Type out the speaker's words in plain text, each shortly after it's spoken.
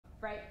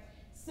right?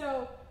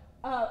 So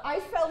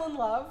I fell in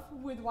love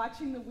with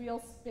watching the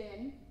wheel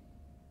spin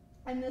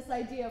and this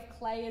idea of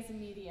clay as a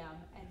medium,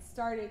 and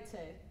started to,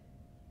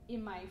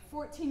 in my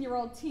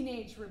 14-year-old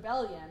teenage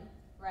rebellion,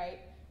 right,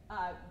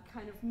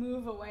 kind of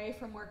move away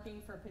from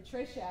working for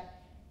Patricia.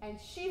 And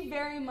she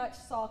very much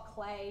saw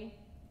clay.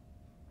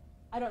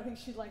 I don't think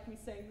she'd like me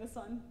saying this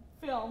on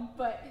film,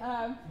 but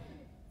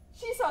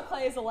she saw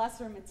clay as a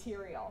lesser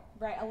material,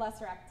 right, a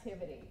lesser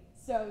activity.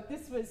 So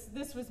this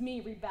was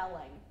me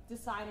rebelling,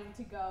 deciding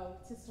to go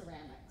to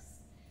ceramics.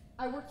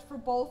 I worked for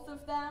both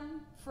of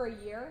them for a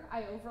year.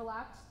 I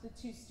overlapped the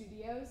two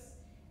studios,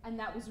 and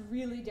that was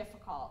really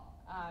difficult,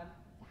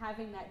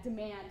 having that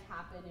demand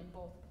happen in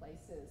both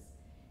places.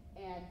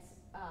 And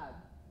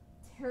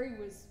Terry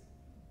was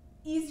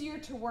easier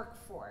to work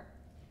for.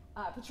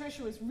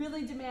 Patricia was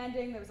really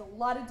demanding. There was a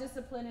lot of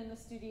discipline in the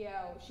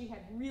studio. She had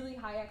really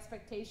high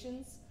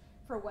expectations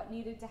for what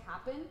needed to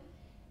happen.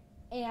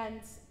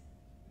 And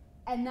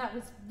that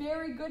was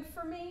very good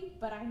for me,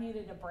 but I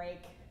needed a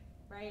break,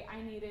 right?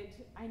 I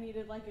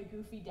needed like a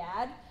goofy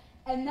dad.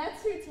 And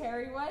that's who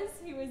Terry was.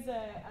 He was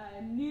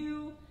a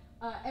new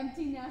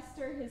empty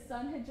nester. His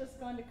son had just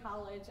gone to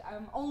college.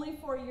 I'm only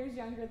 4 years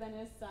younger than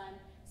his son.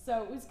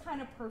 So it was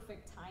kind of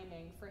perfect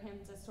timing for him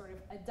to sort of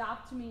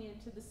adopt me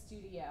into the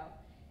studio.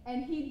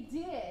 And he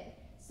did.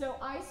 So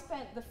I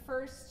spent the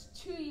first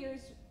 2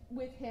 years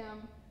with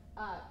him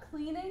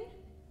cleaning.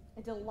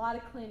 I did a lot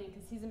of cleaning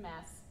because he's a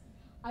mess.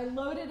 I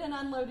loaded and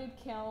unloaded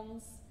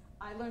kilns.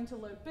 I learned to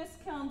load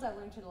bisque kilns. I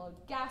learned to load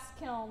gas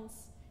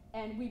kilns.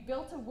 And we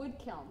built a wood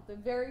kiln the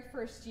very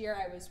first year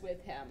I was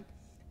with him.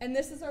 And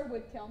this is our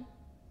wood kiln.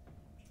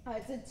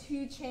 It's a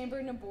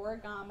 2-chamber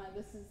Naborigama.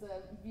 This is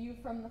a view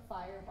from the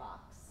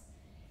firebox.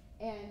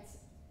 And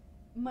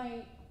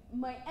my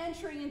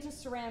entry into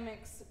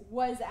ceramics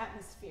was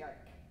atmospheric,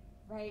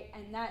 right?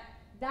 And that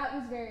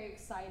was very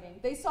exciting.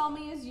 They saw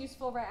me as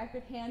useful, right? I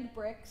could hand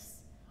bricks.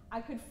 I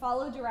could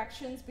follow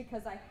directions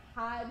because I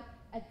had,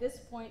 at this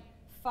point,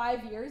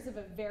 5 years of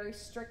a very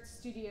strict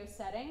studio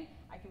setting.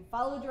 I can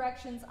follow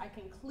directions, I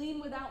can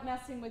clean without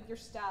messing with your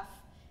stuff,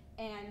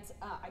 and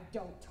I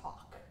don't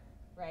talk,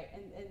 right?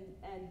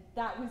 And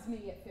that was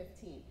me at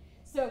 15.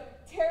 So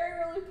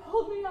Terry really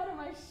pulled me out of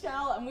my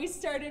shell, and we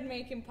started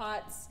making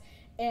pots,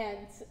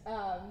 and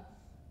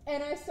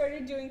I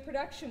started doing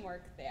production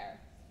work there.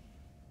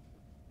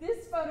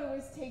 This photo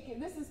was taken,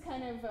 this is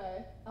kind of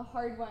a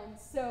hard one.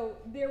 So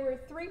there were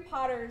 3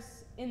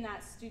 potters in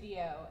that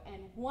studio,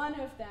 and one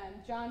of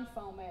them, John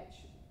Fomich,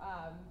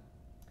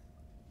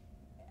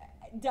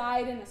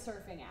 died in a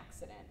surfing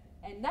accident.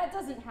 And that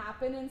doesn't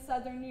happen in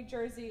southern New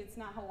Jersey, it's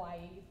not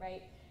Hawaii,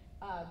 right?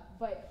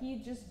 But he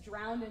just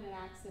drowned in an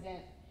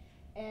accident.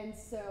 And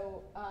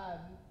so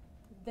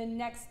the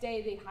next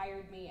day they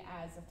hired me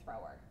as a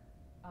thrower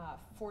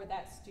for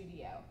that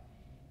studio.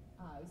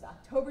 It was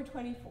October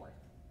 24th.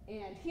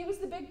 And he was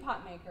the big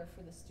pot maker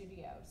for the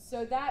studio.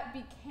 So that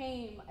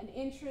became an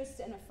interest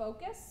and a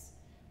focus.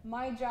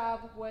 My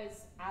job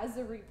was as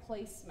a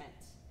replacement.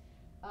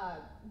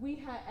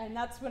 And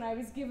that's when I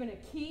was given a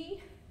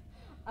key,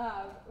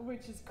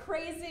 which is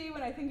crazy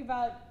when I think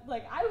about,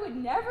 like, I would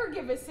never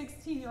give a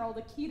 16-year-old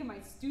a key to my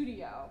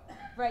studio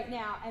right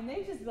now. And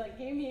they just like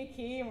gave me a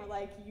key and were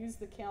like, use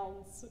the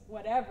kilns,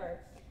 whatever,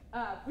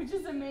 which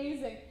is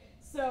amazing.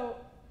 So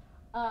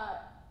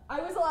I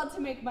was allowed to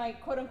make my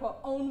quote-unquote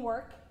own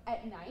work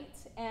at night,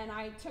 and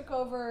I took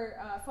over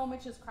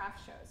Fomich's craft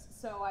shows.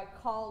 So I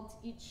called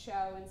each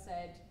show and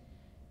said,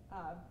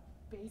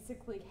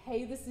 basically,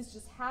 hey, this has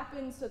just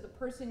happened, so the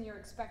person you're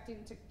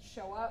expecting to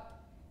show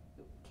up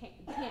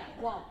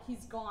won't,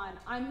 he's gone.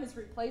 I'm his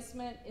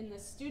replacement in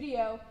this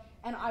studio,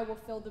 and I will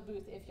fill the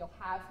booth if you'll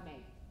have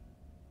me.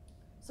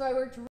 So I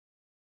worked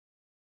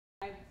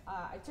really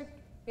hard.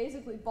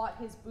 Basically bought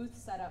his booth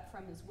set up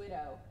from his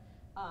widow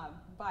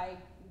by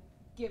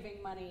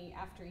giving money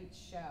after each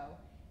show.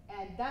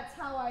 And that's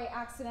how I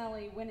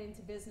accidentally went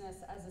into business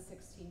as a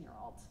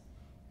 16-year-old.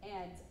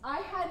 And I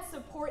had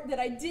support that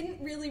I didn't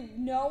really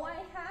know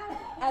I had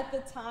at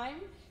the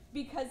time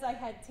because I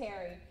had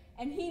Terry.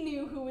 And he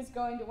knew who was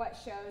going to what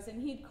shows,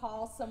 and he'd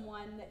call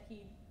someone that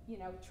he,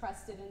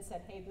 trusted and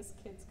said, hey, this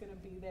kid's gonna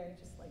be there,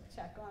 just like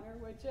check on her,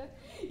 would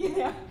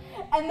you?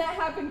 And that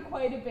happened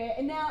quite a bit.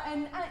 And now,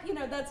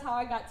 that's how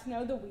I got to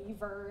know the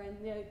weaver and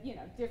the,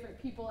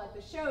 different people at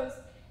the shows.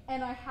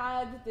 And I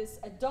had this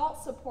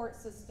adult support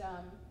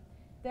system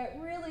that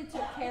really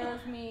took care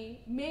of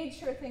me, made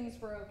sure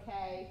things were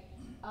okay,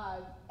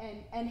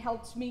 and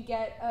helped me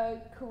get a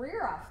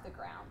career off the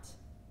ground.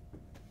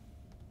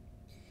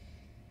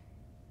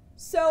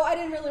 So I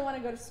didn't really want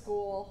to go to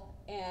school,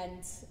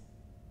 and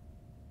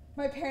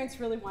my parents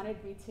really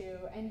wanted me to,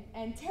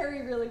 and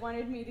Terry really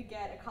wanted me to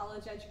get a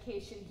college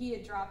education. He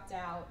had dropped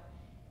out,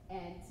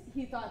 and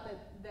he thought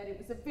that it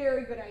was a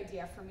very good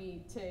idea for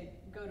me to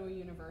go to a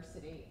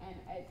university. And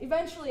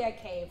eventually I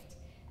caved,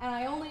 and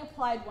I only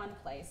applied one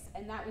place,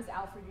 and that was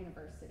Alfred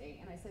University.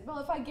 And I said, well,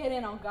 if I get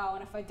in, I'll go,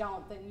 and if I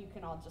don't, then you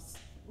can all just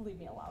leave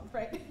me alone,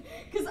 right?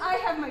 Because I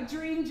have my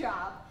dream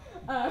job,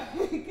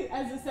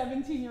 as a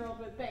 17-year-old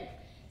would think.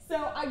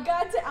 So I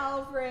got to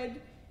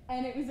Alfred,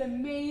 and it was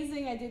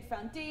amazing. I did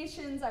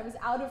foundations. I was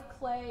out of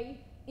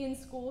clay in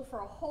school for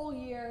a whole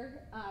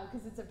year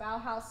because it's a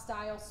Bauhaus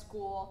style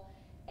school.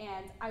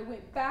 And I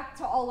went back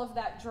to all of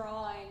that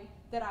drawing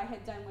that I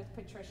had done with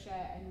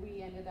Patricia, and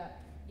we ended up,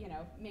 you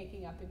know,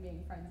 making up and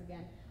being friends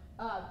again.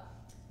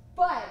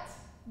 But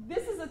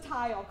this is a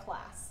tile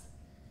class.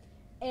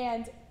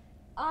 And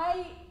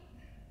I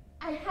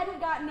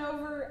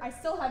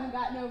still haven't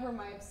gotten over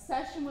my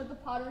obsession with the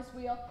potter's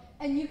wheel,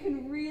 and you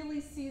can really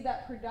see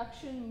that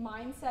production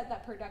mindset,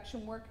 that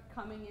production work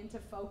coming into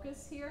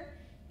focus here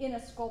in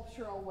a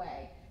sculptural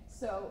way.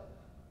 So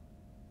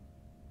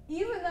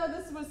even though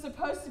this was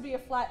supposed to be a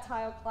flat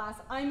tile class,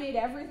 I made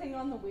everything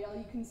on the wheel.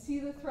 You can see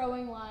the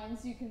throwing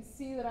lines. You can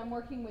see that I'm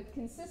working with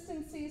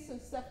consistency so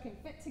stuff can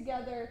fit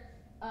together.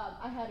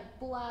 I had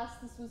a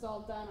blast. This was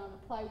all done on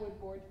a plywood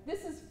board.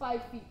 This is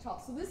 5 feet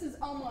tall, so this is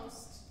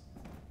almost,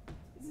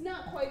 it's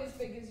not quite as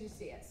big as you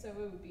see it, so it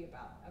would be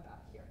about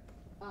here.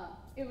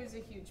 It was a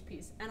huge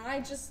piece, and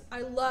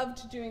I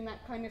loved doing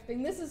that kind of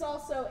thing. This is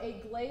also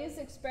a glaze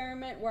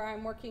experiment where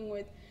I'm working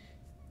with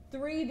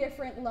 3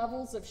 different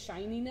levels of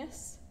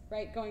shininess,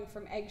 right, going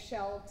from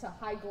eggshell to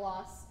high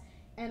gloss,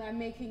 and I'm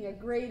making a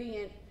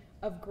gradient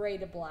of gray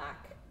to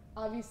black.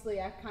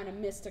 Obviously, I kind of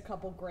missed a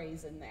couple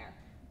grays in there,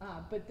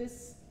 but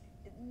this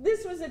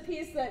was a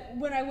piece that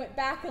when I went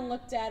back and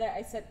looked at it,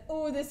 I said,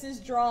 oh, this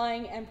is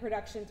drawing and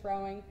production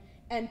throwing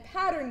and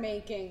pattern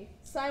making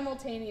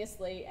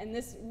simultaneously, and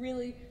this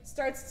really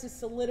starts to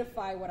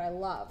solidify what I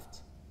loved.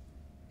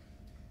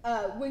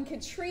 When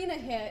Katrina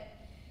hit,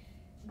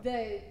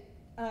 the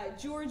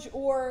George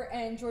Orr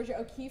and Georgia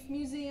O'Keeffe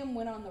Museum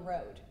went on the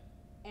road,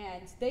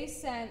 and they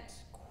sent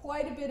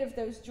quite a bit of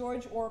those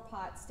George Orr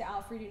pots to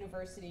Alfred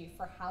University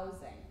for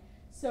housing.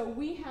 So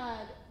we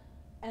had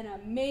an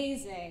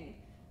amazing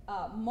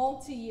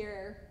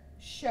multi-year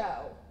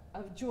show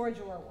of George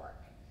Orr work.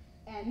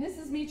 And this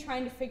is me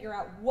trying to figure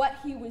out what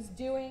he was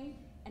doing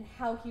and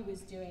how he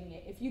was doing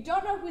it. If you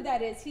don't know who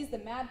that is, he's the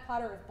Mad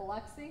Potter of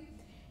Biloxi.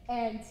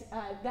 And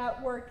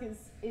that work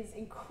is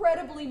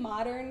incredibly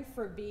modern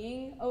for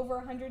being over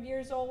 100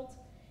 years old.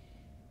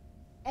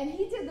 And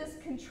he did this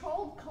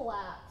controlled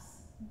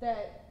collapse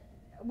that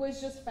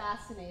was just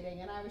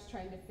fascinating, and I was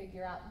trying to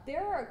figure out.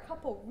 There are a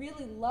couple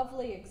really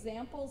lovely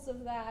examples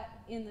of that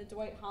in the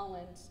Dwight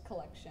Holland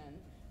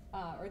collection,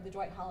 or the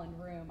Dwight Holland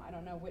room. I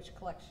don't know which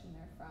collection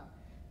they're from.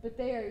 But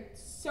they are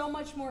so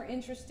much more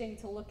interesting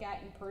to look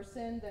at in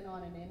person than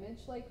on an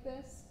image like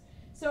this.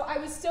 So I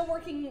was still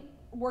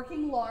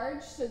working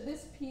large, so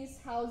this piece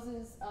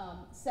houses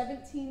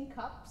 17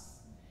 cups,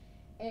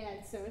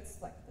 and so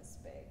it's like this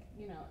big.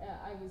 You know,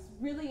 I was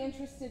really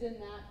interested in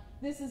that.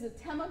 This is a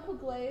chemical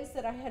glaze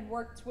that I had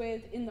worked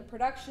with in the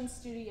production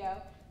studio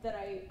that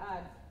I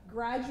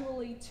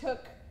gradually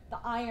took the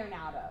iron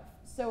out of.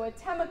 So a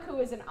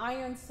temaku is an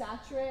iron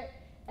saturate,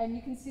 and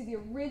you can see the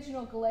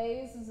original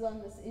glaze is on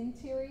this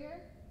interior,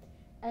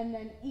 and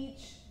then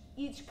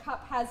each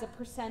cup has a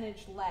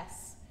percentage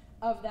less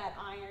of that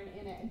iron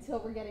in it until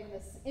we're getting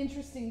this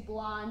interesting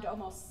blonde,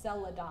 almost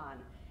celadon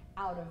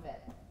out of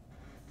it.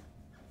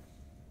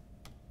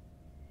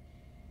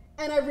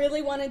 And I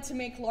really wanted to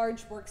make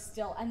large work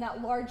still, and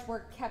that large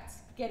work kept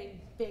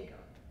getting bigger.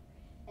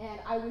 And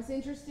I was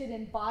interested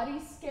in body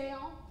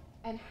scale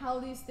and how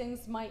these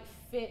things might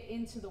fit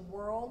into the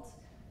world,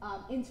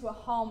 into a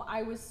home.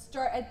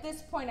 At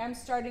this point, I'm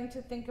starting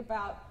to think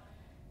about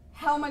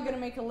how am I going to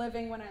make a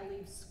living when I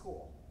leave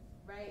school,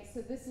 right?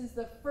 So this is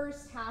the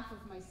first half of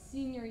my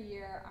senior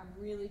year.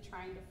 I'm really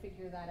trying to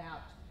figure that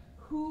out.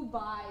 Who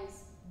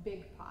buys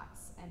big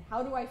pots, and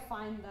how do I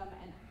find them,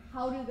 and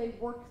how do they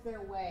work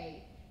their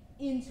way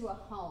into a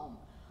home?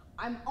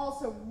 I'm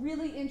also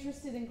really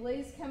interested in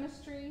glaze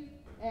chemistry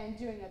and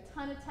doing a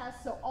ton of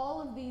tests. So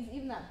all of these,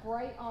 even that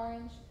bright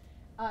orange,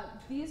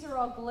 these are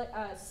all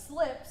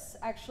slips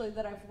actually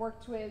that I've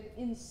worked with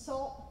in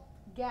salt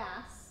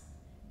gas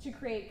to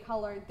create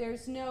color.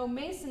 There's no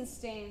Mason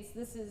stains.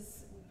 This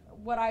is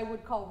what I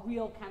would call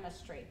real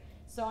chemistry.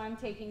 So I'm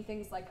taking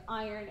things like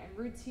iron and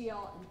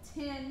rutile and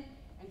tin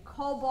and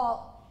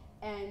cobalt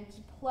and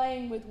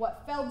playing with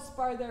what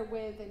feldspar they're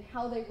with and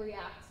how they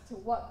react to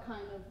what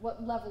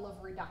level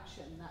of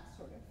reduction, that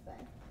sort of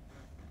thing.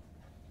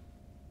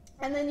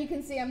 And then you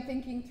can see I'm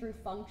thinking through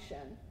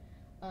function.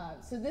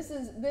 So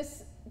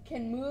this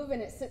can move,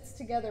 and it sits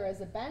together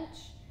as a bench,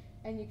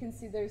 and you can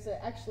see there's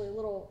actually a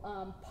little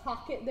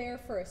pocket there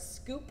for a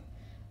scoop.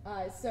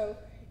 So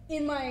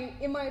in my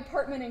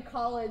apartment in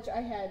college,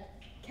 I had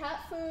cat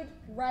food,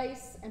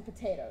 rice, and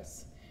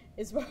potatoes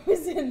is what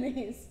was in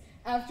these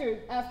after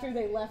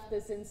they left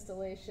this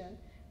installation.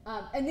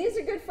 And these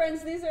are good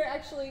friends. These are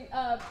actually,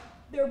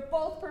 they're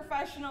both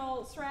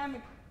professional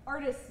ceramic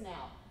artists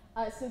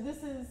now. So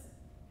this is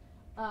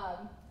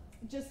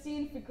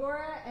Justine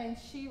Figura, and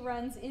she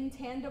runs In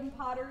Tandem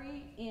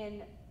Pottery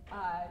in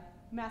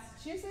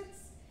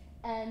Massachusetts.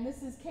 And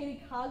this is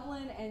Katie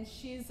Coughlin, and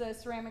she's a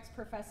ceramics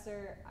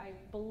professor, I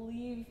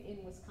believe, in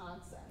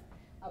Wisconsin.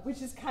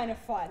 which is kind of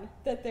fun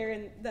that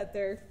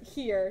they're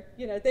here.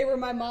 You know, they were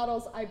my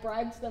models. I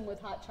bribed them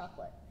with hot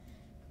chocolate.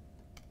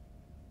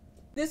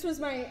 This was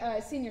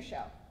my senior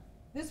show.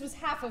 This was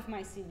half of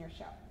my senior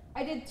show.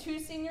 I did 2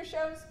 senior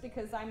shows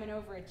because I'm an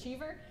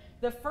overachiever.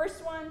 The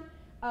first one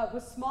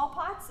was small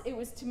pots. It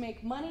was to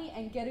make money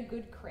and get a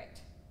good crit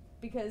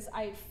because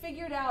I had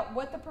figured out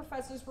what the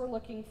professors were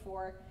looking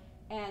for,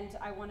 and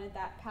I wanted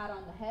that pat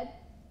on the head.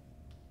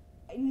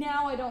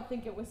 Now I don't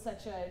think it was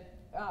such a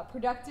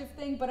productive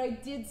thing, but I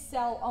did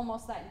sell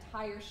almost that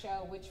entire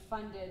show, which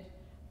funded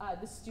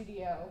the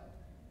studio,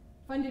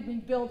 funded me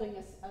building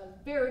a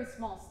very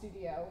small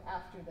studio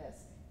after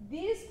this.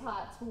 These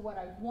pots were what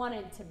I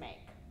wanted to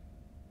make.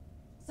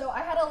 So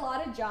I had a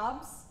lot of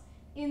jobs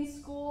in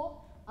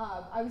school.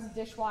 I was a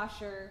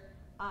dishwasher.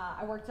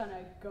 I worked on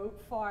a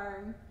goat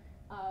farm.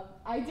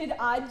 I did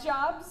odd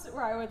jobs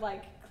where I would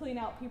like clean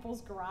out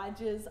people's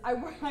garages. I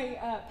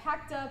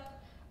packed up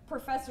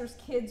professors'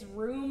 kids'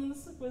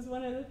 rooms was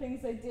one of the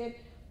things I did.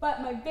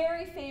 But my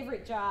very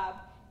favorite job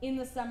in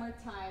the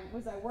summertime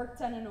was I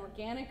worked on an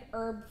organic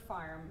herb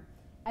farm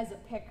as a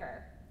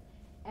picker.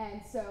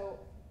 And so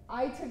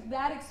I took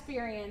that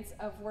experience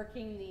of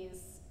working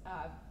these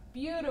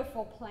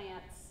beautiful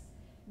plants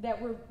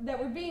that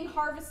were being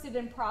harvested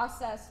and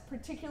processed,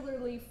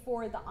 particularly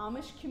for the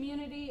Amish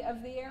community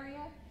of the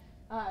area,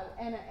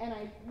 and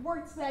I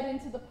worked that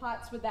into the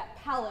pots with that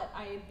palette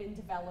I had been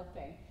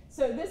developing.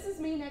 So this is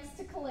me next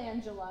to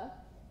calendula,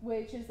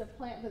 which is a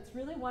plant that's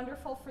really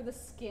wonderful for the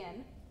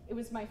skin. It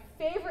was my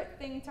favorite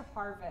thing to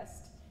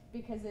harvest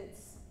because it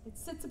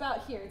sits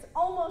about here. It's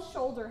almost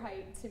shoulder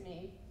height to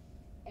me,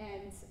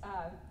 and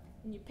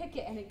you pick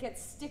it and it gets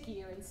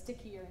stickier and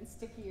stickier and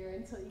stickier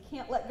until you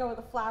can't let go of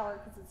the flower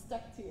because it's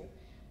stuck to you.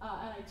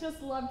 And I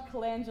just loved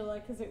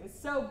calendula because it was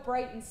so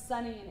bright and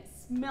sunny and it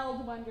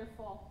smelled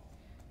wonderful.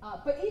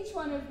 But each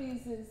one of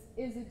these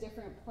is a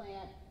different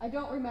plant. I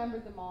don't remember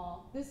them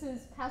all. This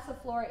is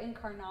Passiflora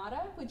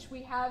incarnata, which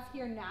we have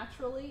here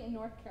naturally in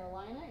North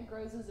Carolina. It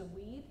grows as a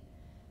weed.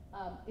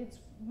 It's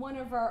one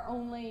of our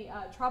only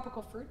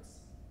tropical fruits.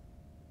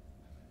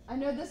 I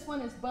know this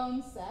one is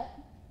bone set.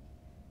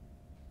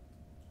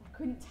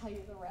 Couldn't tell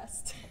you the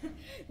rest.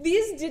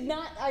 These did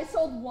not, I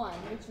sold one,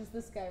 which is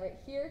this guy right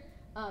here.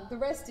 The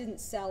rest didn't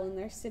sell, and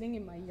they're sitting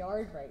in my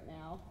yard right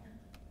now.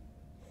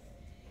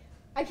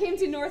 I came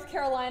to North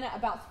Carolina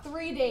about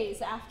 3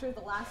 days after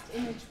the last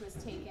image was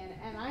taken,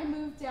 and I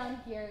moved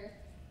down here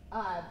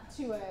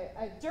to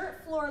a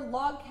dirt floor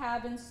log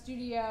cabin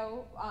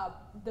studio.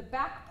 The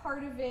back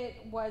part of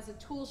it was a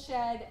tool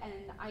shed,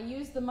 and I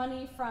used the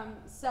money from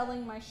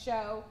selling my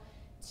show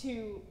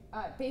to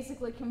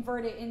basically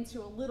convert it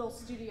into a little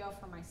studio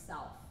for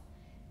myself.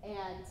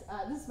 And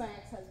this is my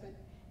ex-husband.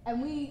 And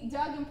we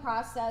dug and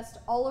processed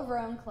all of our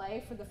own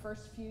clay for the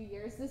first few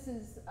years. This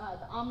is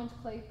the almond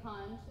clay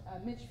pond,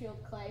 Mitchfield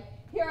clay.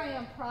 Here I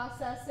am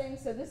processing.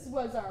 So this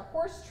was our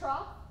horse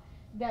trough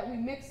that we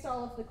mixed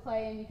all of the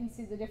clay, and you can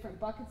see the different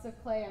buckets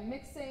of clay I'm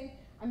mixing.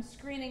 I'm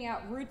screening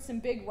out roots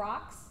and big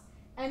rocks.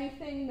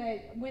 Anything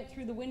that went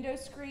through the window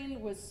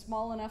screen was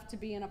small enough to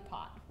be in a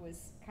pot,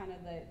 was kind of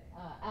the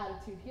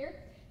attitude here.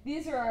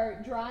 These are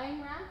our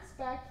drying racks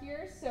back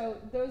here. So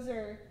those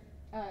are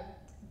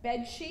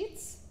bed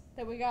sheets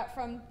that we got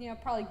from,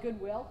 probably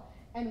Goodwill.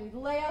 And we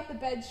lay out the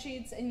bed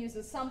sheets and use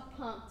a sump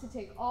pump to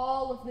take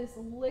all of this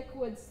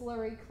liquid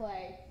slurry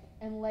clay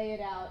and lay it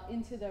out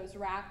into those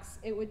racks.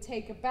 It would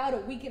take about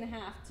a week and a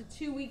half to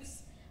 2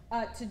 weeks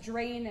to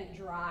drain and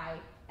dry.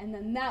 And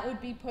then that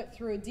would be put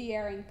through a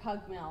de-airing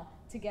pug mill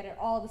to get it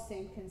all the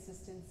same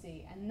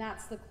consistency. And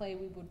that's the clay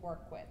we would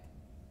work with.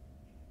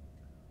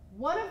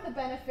 One of the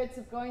benefits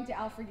of going to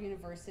Alfred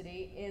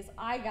University is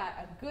I got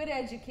a good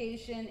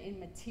education in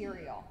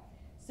material.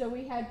 So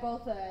we had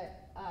both a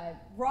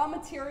raw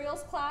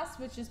materials class,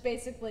 which is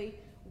basically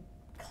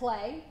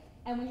clay,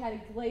 and we had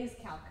a glaze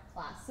calc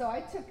class. So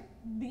I took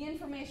the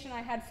information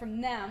I had from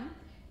them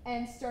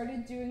and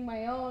started doing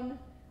my own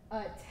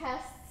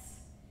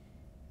tests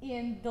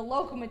in the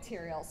local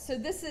materials. So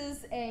this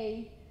is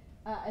a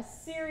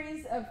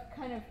series of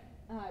kind of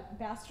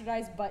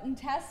bastardized button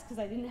tests because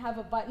I didn't have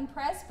a button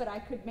press, but I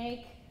could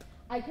make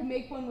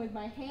one with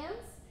my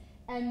hands.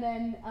 And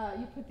then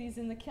you put these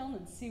in the kiln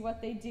and see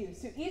what they do.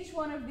 So each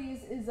one of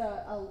these is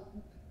a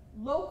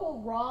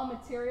local raw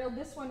material.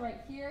 This one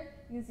right here,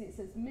 you can see it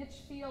says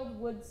Mitchfield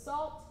wood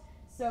salt.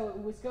 So it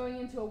was going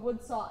into a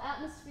wood salt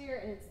atmosphere,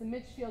 and it's the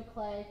Mitchfield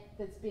clay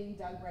that's being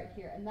dug right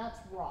here, and that's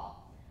raw.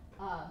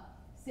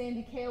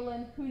 Sandy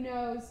Kaolin, who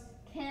knows?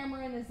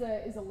 Cameron is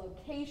a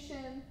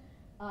location.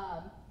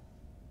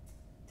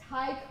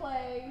 Thai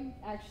clay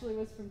actually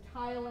was from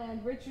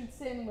Thailand.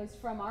 Richardson was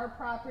from our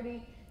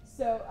property.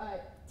 So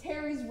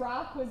Terry's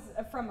Rock was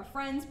from a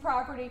friend's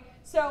property.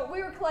 So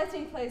we were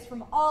collecting clays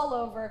from all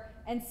over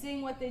and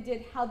seeing what they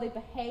did, how they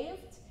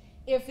behaved,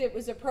 if it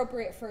was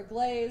appropriate for a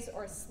glaze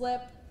or a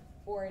slip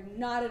or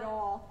not at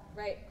all,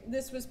 right?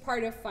 This was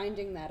part of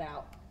finding that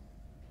out.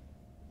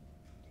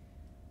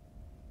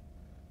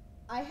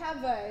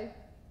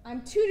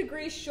 I'm 2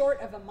 degrees short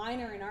of a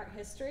minor in art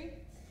history.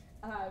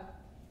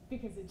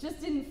 because it just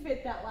didn't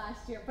fit that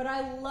last year. But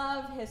I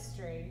love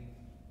history,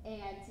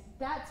 and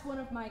that's one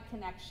of my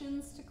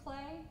connections to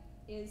clay,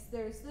 is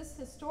there's this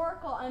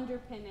historical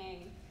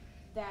underpinning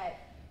that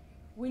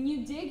when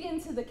you dig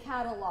into the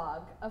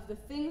catalog of the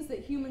things that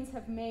humans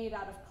have made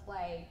out of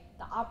clay,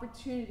 the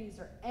opportunities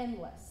are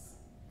endless.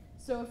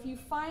 So if you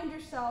find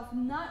yourself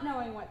not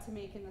knowing what to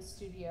make in the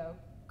studio,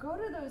 go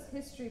to those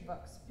history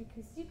books,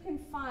 because you can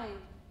find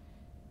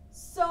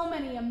so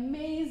many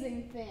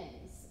amazing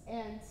things.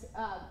 And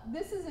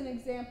this is an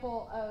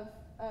example of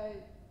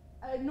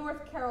a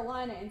North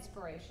Carolina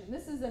inspiration.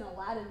 This is an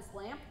Aladdin's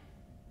lamp.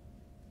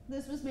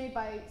 This was made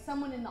by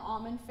someone in the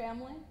Almond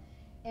family,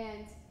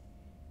 and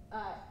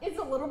it's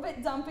a little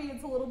bit dumpy,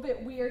 it's a little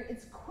bit weird,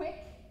 it's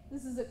quick.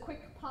 This is a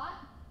quick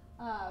pot.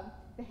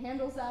 The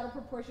handle's out of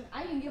proportion.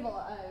 I can give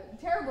a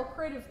terrible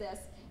crit of this,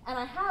 and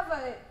I have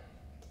a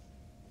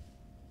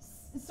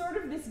sort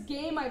of this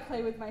game I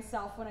play with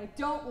myself when I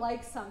don't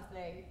like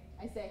something.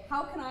 I say,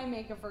 how can I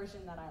make a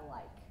version that I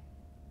like?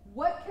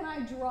 What can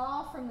I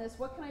draw from this?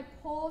 What can I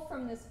pull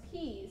from this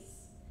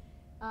piece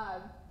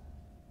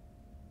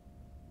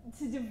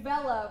to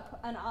develop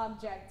an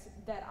object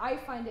that I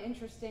find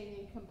interesting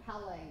and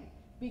compelling?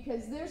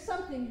 Because there's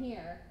something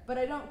here, but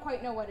I don't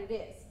quite know what it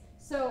is.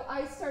 So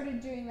I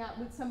started doing that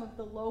with some of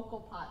the local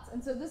pots.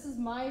 And so this is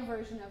my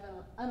version of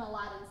an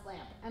Aladdin's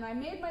lamp. And I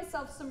made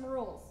myself some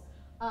rules.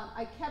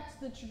 I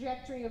kept the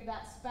trajectory of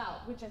that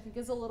spout, which I think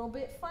is a little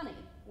bit funny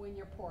when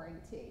you're pouring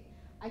tea.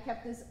 I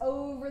kept this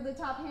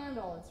over-the-top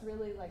handle. It's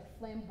really like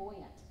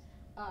flamboyant.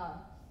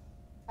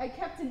 I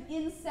kept an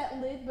inset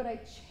lid, but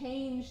I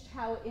changed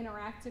how it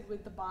interacted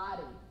with the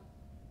body.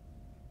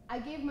 I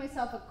gave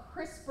myself a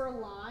crisper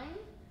line,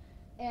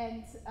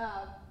 and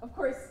of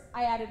course,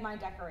 I added my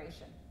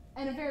decoration.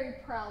 And a very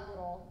proud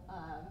little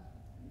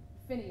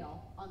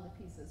finial on the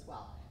piece as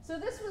well. So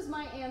this was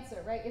my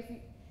answer, right?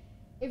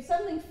 If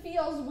something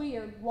feels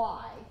weird,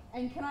 why?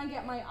 And can I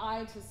get my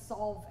eye to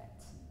solve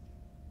it?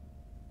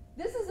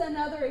 This is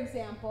another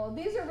example.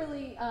 These are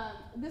really,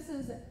 this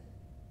is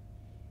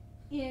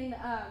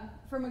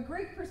from a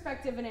Greek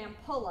perspective, an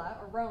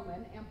ampulla, or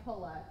Roman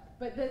ampulla,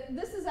 but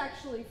this is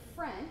actually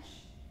French,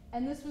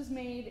 and this was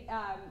made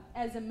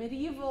as a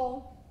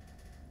medieval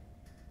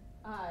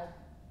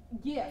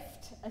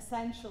gift,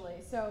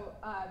 essentially. So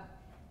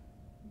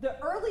the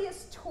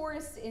earliest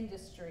tourist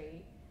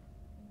industry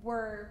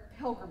were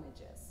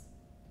pilgrimages.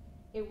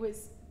 It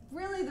was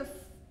really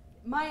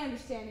my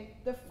understanding,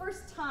 the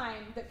first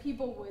time that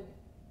people would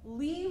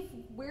leave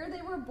where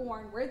they were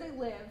born, where they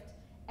lived,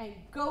 and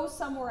go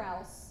somewhere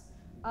else,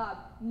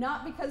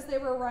 not because they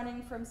were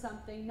running from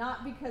something,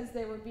 not because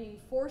they were being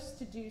forced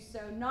to do so,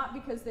 not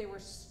because they were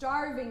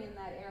starving in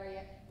that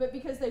area, but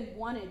because they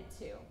wanted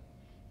to.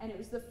 And it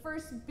was the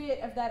first bit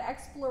of that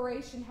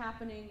exploration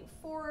happening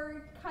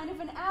for kind of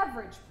an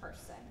average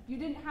person. You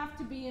didn't have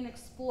to be an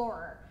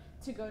explorer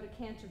to go to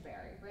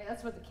Canterbury, right?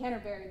 That's what the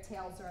Canterbury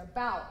Tales are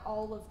about,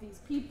 all of these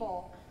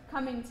people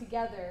coming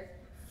together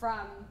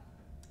from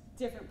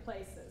different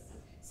places.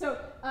 So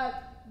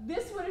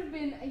this would have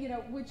been,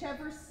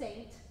 whichever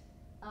saint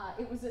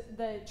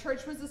the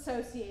church was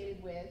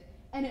associated with,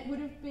 and it would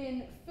have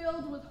been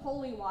filled with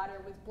holy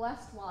water, with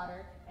blessed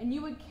water, and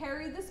you would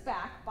carry this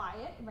back, buy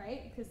it,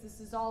 right? Because this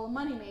is all a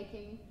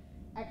money-making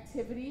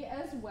activity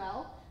as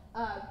well.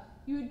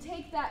 You would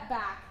take that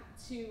back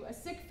to a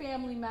sick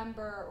family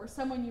member or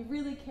someone you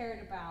really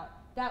cared about.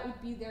 That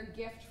would be their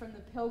gift from the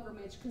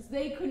pilgrimage, because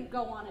they couldn't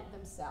go on it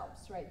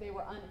themselves, right? They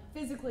were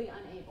physically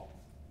unable.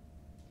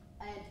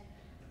 And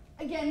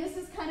again, this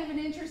is kind of an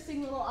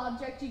interesting little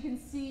object. You can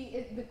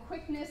see the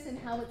quickness and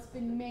how it's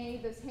been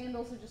made. Those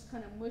handles are just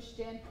kind of mushed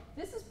in.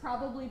 This has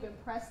probably been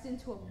pressed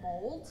into a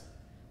mold,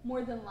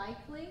 more than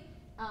likely.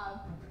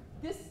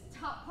 This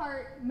top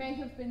part may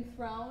have been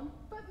thrown,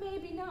 but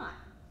maybe not.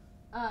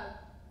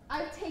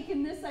 I've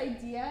taken this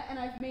idea and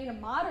I've made a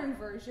modern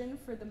version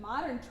for the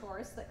modern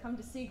tourists that come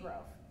to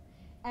Seagrove.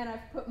 And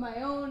I've put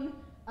my own,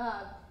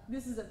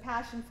 this is a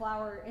passion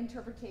flower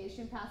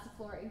interpretation,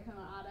 Passiflora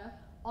incarnata,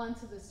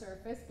 onto the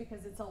surface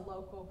because it's a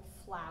local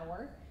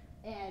flower,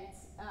 and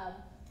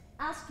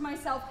asked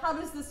myself, how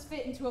does this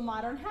fit into a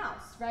modern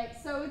house, right?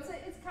 So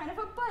it's kind of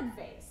a bud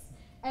vase,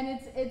 and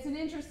it's an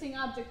interesting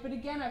object, but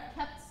again, I've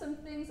kept some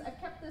things.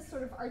 I've kept this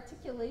sort of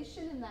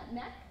articulation in that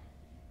neck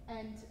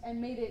and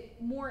made it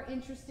more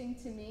interesting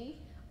to me.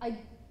 I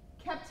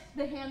kept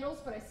the handles,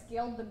 but I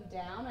scaled them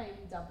down. I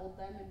even doubled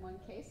them in one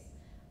case.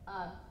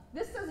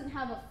 This doesn't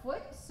have a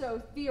foot,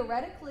 so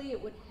theoretically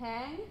it would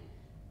hang.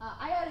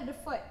 I added a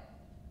foot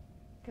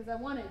because I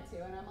wanted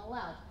to, and I'm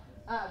allowed.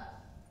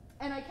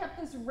 And I kept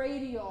this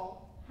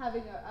radial,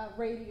 having a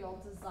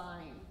radial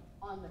design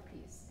on the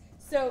piece.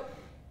 So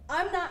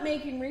I'm not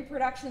making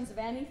reproductions of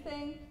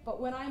anything,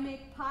 but when I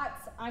make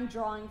pots, I'm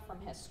drawing from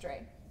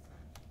history.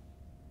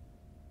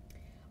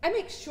 I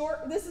make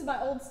this is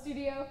my old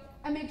studio,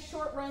 I make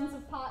short runs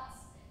of pots.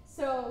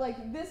 So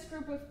like this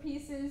group of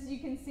pieces, you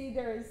can see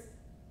there's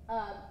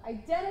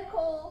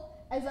identical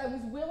as I was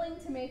willing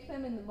to make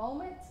them in the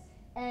moment,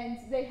 and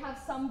they have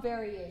some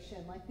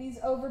variation. Like these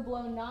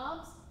overblown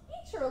knobs,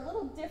 each are a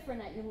little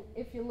different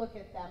if you look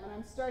at them, and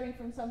I'm starting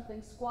from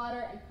something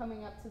squatter and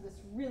coming up to this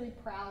really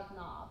proud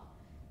knob.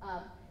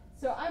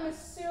 So I'm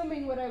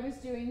assuming what I was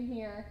doing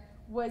here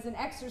was an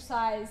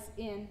exercise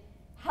in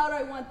how do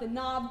I want the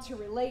knob to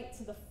relate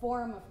to the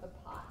form of the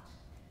pot.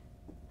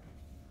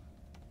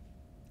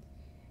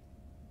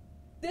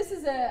 This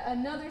is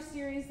another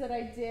series that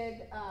I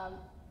did.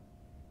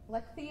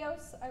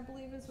 Lectheos, I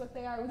believe is what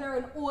they are. They're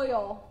an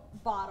oil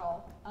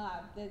bottle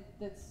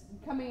that's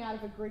coming out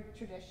of a Greek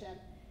tradition.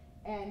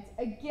 And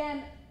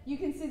again, you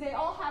can see they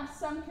all have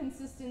some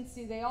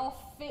consistency. They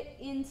all fit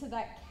into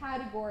that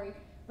category,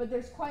 but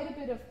there's quite a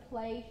bit of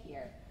play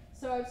here.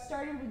 So I've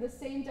started with the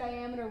same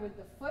diameter with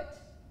the foot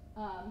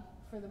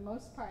for the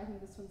most part. I think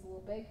this one's a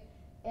little big.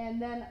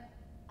 And then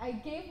I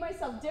gave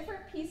myself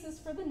different pieces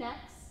for the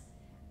necks.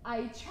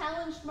 I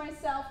challenged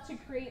myself to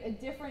create a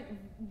different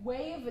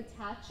way of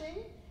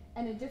attaching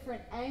and a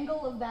different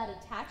angle of that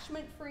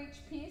attachment for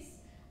each piece,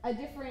 a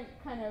different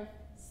kind of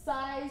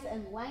size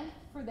and length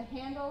for the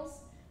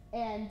handles,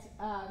 and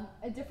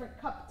a different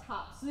cup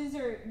top. So these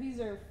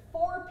are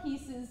 4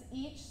 pieces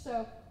each.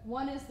 So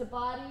 1 is the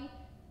body,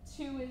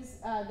 2 is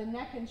the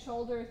neck and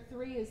shoulder,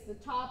 3 is the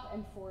top,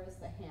 and 4 is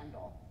the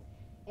handle.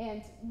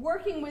 And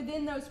working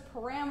within those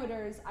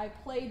parameters, I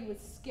played with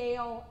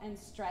scale and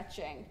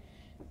stretching.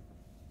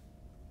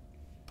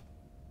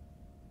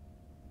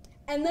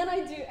 And then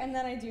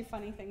I do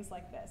funny things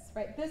like this,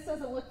 right? This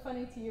doesn't look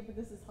funny to you, but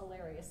this is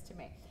hilarious to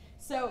me.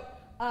 So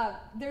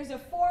there's a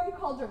form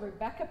called a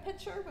Rebecca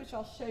pitcher, which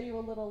I'll show you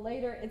a little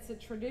later. It's a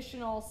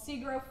traditional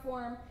Seagrove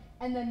form.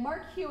 And then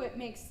Mark Hewitt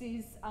makes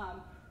these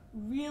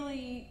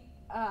really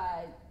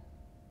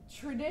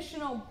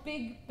traditional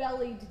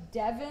big-bellied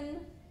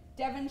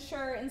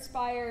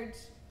Devonshire-inspired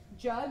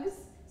jugs.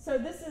 So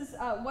this is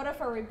what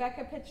if a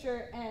Rebecca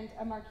pitcher and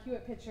a Mark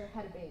Hewitt pitcher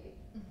had a baby?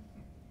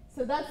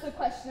 So that's the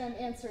question I'm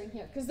answering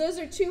here, because those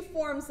are 2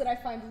 forms that I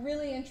find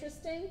really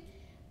interesting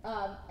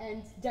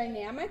and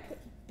dynamic,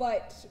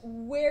 but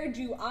where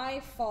do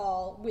I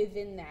fall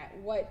within that?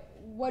 What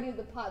do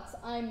the pots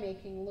I'm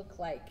making look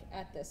like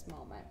at this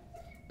moment?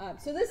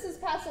 So this is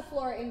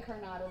Passiflora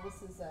incarnata.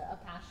 This is a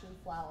passion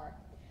flower.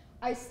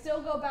 I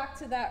still go back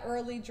to that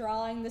early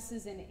drawing. This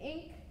is in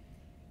ink.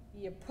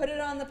 You put it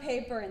on the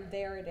paper and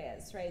there it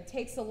is, right? It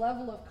takes a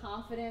level of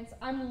confidence.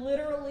 I'm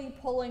literally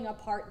pulling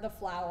apart the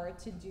flower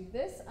to do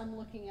this. I'm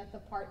looking at the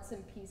parts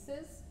and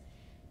pieces.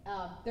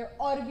 There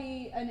ought to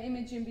be an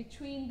image in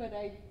between, but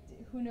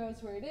who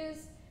knows where it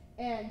is.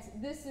 And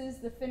this is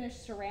the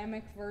finished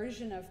ceramic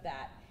version of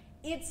that.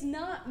 It's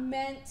not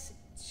meant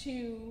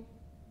to,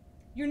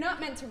 you're not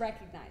meant to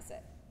recognize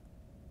it.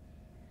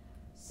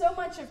 So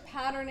much of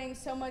patterning,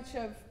 so much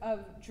of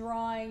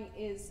drawing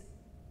is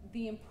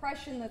the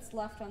impression that's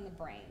left on the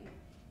brain.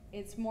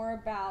 It's more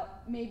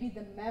about maybe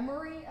the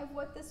memory of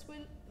what this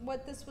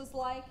was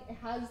like. It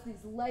has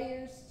these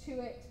layers to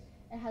it.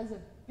 It has a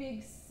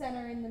big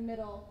center in the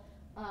middle.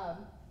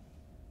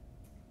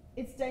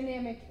 It's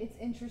dynamic, it's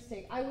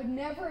interesting. I would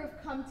never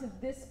have come to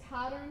this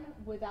pattern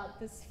without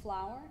this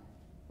flower,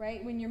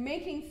 right? When you're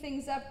making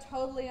things up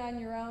totally on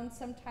your own,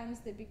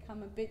 sometimes they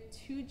become a bit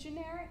too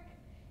generic,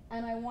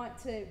 and I want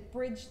to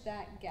bridge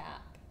that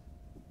gap.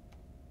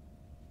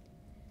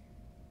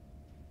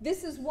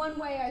 This is one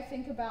way I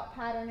think about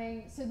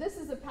patterning. So this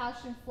is a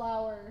passion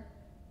flower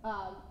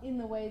in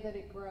the way that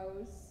it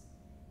grows.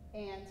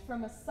 And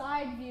from a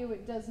side view,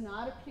 it does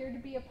not appear to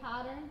be a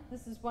pattern.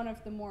 This is one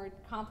of the more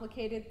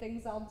complicated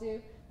things I'll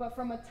do. But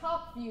from a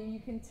top view,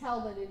 you can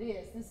tell that it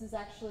is. This is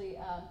actually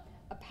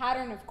a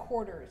pattern of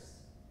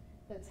quarters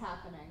that's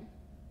happening.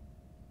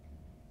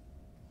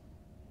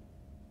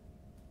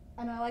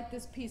 And I like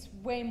this piece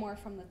way more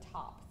from the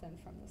top than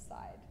from the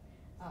side.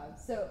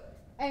 So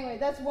anyway,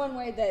 that's one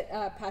way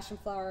that passion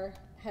flower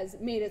has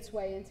made its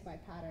way into my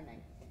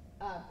patterning.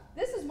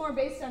 This is more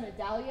based on a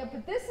dahlia,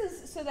 but this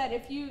is so that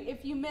if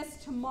you miss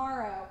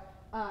tomorrow,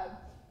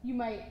 you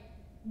might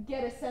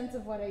get a sense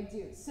of what I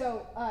do.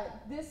 So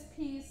this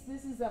piece,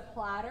 this is a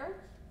platter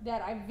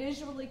that I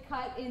visually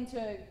cut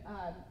into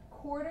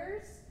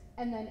quarters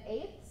and then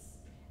eighths,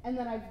 and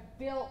then I've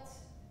built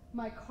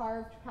my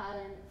carved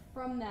pattern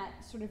from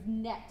that sort of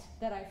net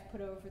that I've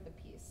put over the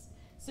piece.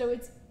 So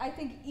it's, I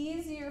think,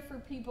 easier for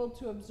people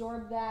to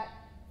absorb that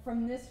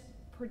from this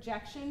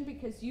projection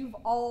because you've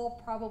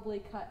all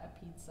probably cut a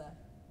pizza.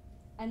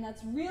 And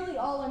that's really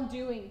all I'm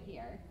doing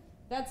here.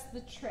 That's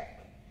the trick.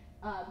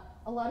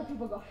 A lot of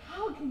people go,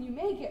 how can you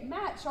make it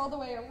match all the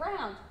way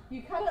around?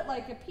 You cut it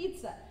like a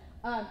pizza.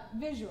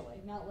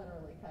 Visually, not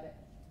literally cut it.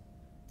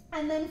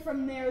 And then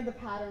from there, the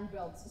pattern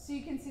builds. So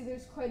you can see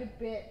there's quite a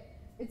bit.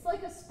 It's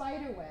like a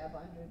spider web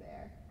under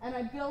there. And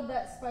I build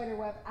that spider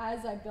web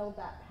as I build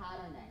that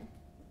patterning.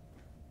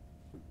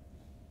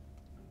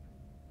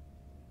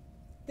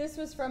 This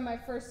was from my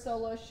first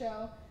solo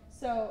show.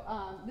 So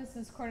this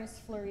is Cornus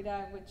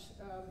florida, which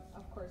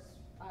of course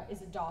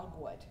is a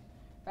dogwood,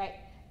 right?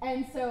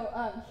 And so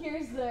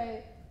here's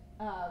the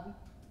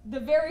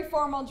very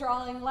formal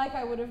drawing like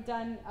I would have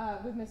done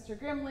with Mr.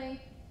 Grimley.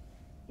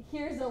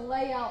 Here's a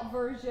layout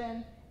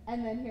version,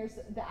 and then here's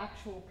the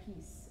actual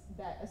piece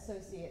that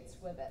associates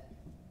with it.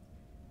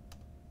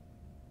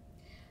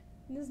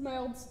 And this is my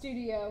old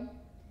studio.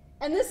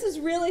 And this is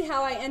really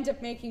how I end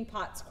up making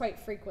pots quite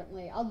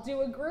frequently. I'll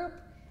do a group,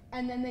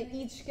 and then they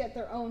each get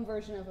their own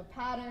version of a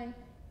pattern.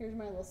 Here's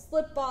my little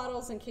slip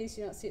bottles in case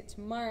you don't see it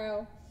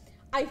tomorrow.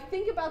 I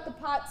think about the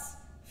pots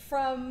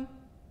from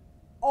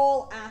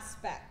all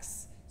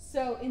aspects.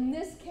 So in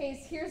this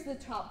case, here's the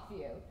top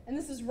view, and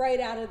this is right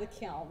out of the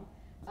kiln.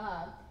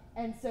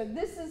 And so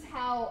this is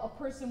how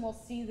a person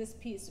will see this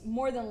piece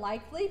more than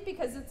likely,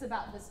 because it's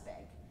about this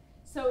big.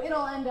 So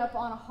it'll end up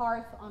on a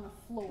hearth on a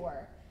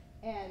floor.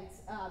 And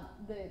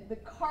the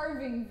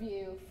carving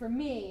view, for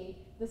me,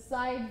 the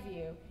side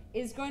view,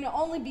 is going to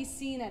only be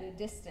seen at a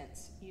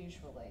distance,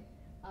 usually,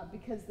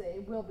 because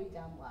it will be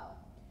down low.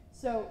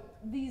 So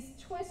these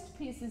twist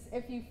pieces,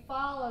 if you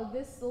follow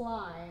this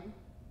line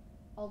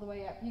all the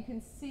way up, you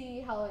can see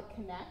how it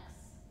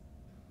connects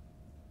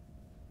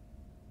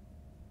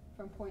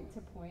from point to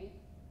point.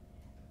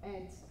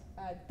 And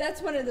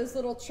that's one of those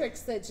little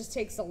tricks that just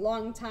takes a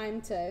long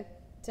time to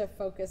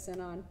focus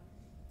in on.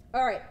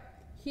 All right.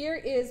 Here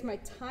is my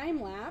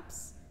time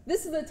lapse.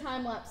 This is the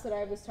time lapse that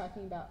I was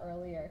talking about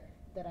earlier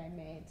that I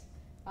made.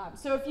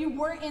 So if you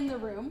weren't in the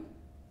room,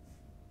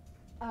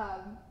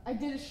 I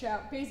did a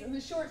show. Basically,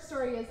 the short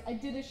story is I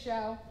did a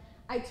show.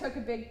 I took a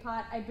big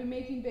pot. I've been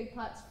making big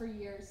pots for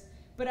years,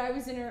 but I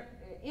was in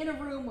a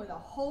room with a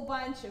whole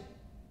bunch of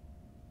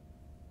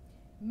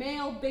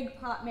male big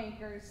pot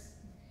makers.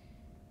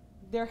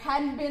 There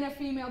hadn't been a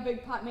female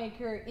big pot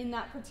maker in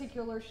that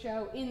particular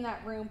show in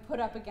that room put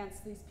up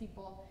against these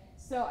people.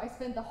 So I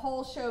spent the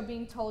whole show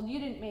being told, you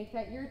didn't make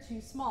that, you're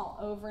too small,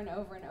 over and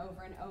over and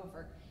over and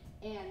over.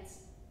 And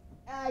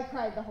I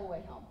cried the whole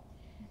way home.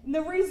 And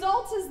the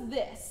result is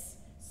this.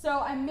 So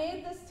I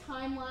made this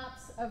time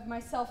lapse of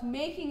myself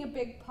making a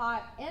big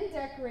pot and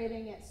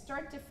decorating it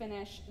start to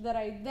finish that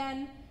I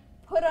then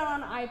put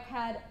on an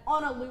iPad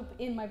on a loop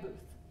in my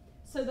booth,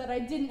 so that I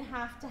didn't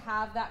have to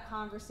have that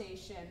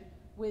conversation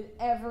with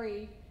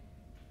every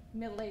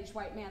middle-aged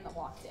white man that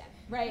walked in,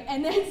 right?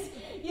 And that's,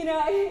 you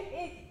know,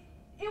 it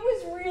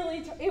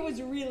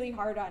was really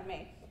hard on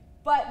me.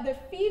 But the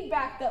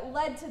feedback that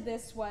led to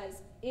this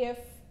was, if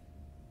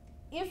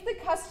the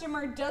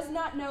customer does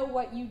not know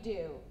what you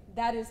do,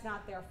 that is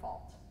not their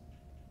fault.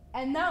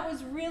 And that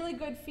was really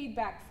good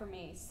feedback for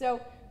me.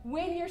 So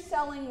when you're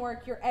selling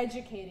work, you're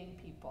educating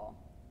people.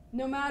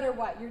 No matter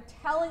what, you're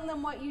telling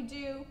them what you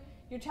do,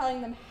 you're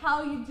telling them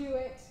how you do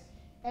it,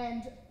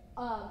 and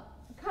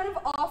kind of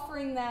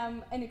offering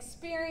them an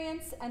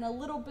experience and a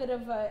little bit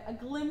of a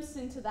glimpse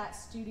into that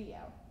studio,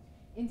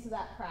 into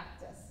that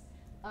practice.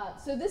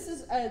 So this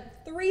is a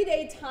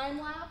 3-day time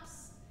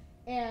lapse,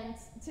 and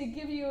to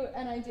give you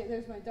an idea,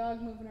 there's my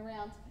dog moving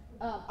around.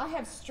 I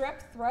have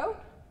strep throat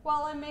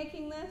while I'm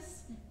making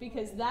this,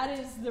 because that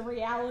is the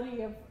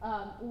reality of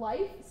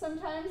life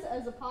sometimes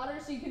as a potter.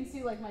 So you can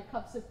see like my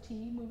cups of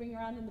tea moving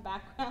around in the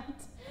background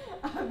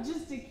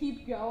just to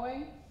keep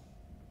going.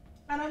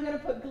 And I'm going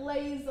to put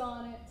glaze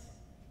on it.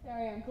 There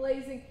I am,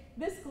 glazing.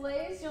 This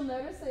glaze, you'll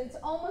notice that it's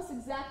almost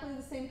exactly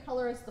the same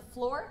color as the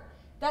floor.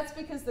 That's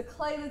because the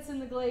clay that's in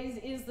the glaze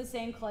is the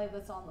same clay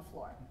that's on the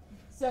floor.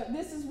 So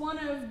this is one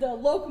of the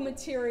local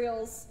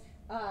materials,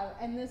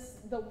 and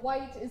the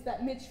white is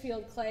that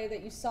Mitchfield clay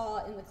that you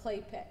saw in the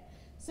clay pit.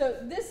 So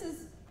this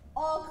is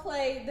all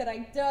clay that I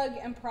dug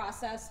and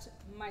processed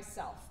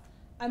myself.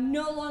 I'm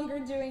no longer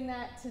doing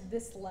that to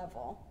this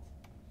level.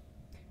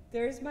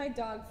 There's my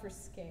dog for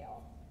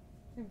scale,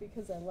 and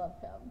because I love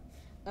him.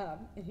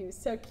 And he was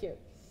so cute.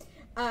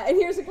 And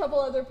here's a couple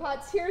other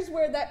pots. Here's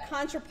where that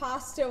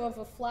contrapposto of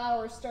a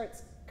flower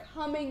starts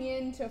coming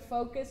into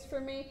focus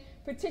for me,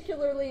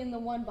 particularly in the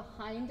one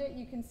behind it.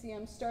 You can see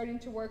I'm starting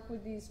to work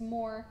with these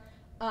more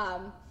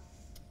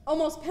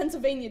almost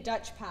Pennsylvania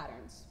Dutch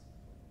patterns.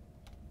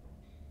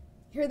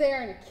 Here they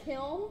are in a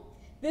kiln.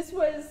 This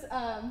was,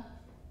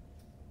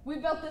 we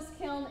built this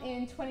kiln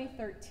in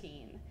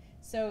 2013.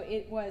 So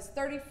it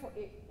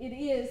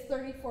is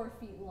 34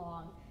 feet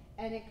long.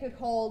 And it could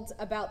hold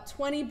about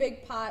 20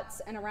 big pots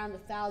and around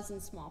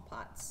 1,000 small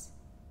pots.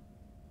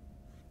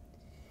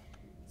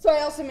 So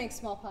I also make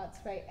small pots,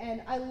 right?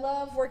 And I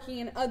love working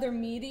in other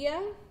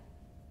media.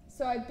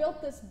 So I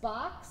built this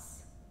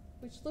box,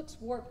 which looks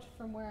warped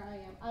from where I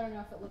am. I don't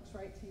know if it looks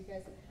right to you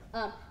guys.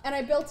 And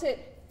I built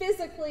it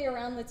physically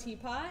around the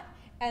teapot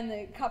and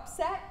the cup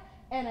set,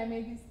 and I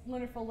made these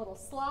wonderful little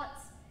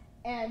slots.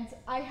 And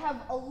I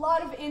have a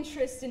lot of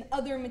interest in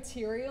other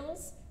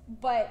materials,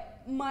 but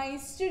my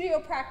studio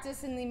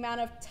practice and the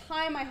amount of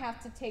time I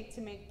have to take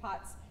to make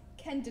pots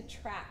can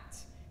detract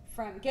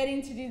from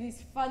getting to do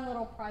these fun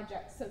little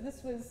projects. So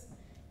this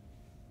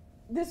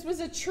was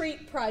a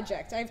treat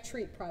project. I have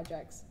treat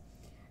projects.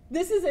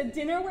 This is a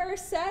dinnerware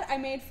set I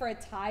made for a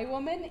Thai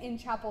woman in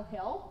Chapel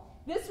Hill.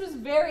 This was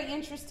very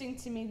interesting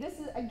to me. This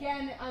is,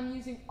 again, I'm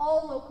using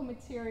all local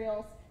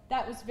materials.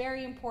 That was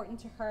very important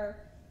to her.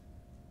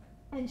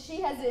 And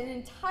she has an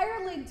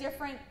entirely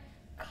different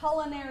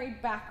culinary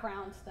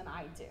background than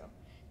I do.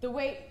 the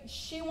way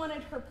she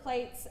wanted her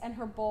plates and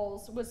her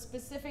bowls was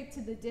specific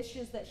to the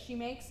dishes that she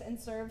makes and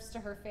serves to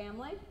her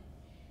family.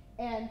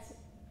 And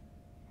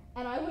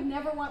I would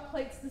never want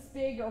plates this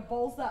big or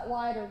bowls that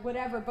wide or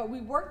whatever, but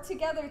we worked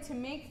together to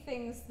make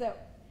things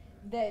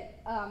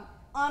that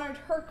honored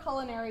her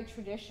culinary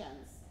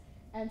traditions.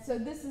 And so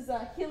this is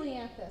a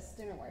Helianthus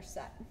dinnerware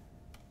set.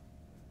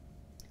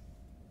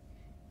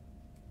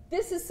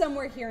 This is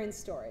somewhere here in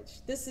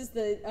storage. This is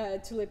the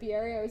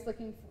tulipiary I was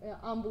looking for,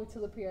 Ambu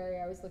tulipiary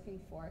I was looking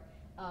for.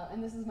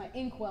 And this is my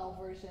inkwell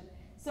version.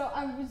 So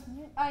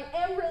I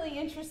am really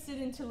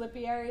interested in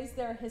tulipiaries.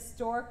 They're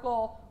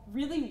historical,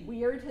 really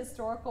weird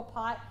historical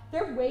pot.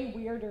 They're way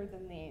weirder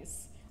than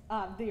these,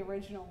 the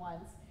original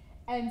ones.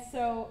 And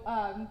so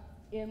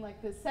in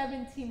like the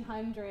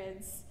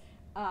 1700s,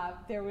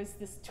 there was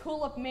this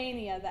tulip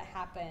mania that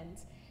happened,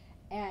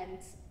 and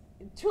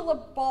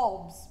tulip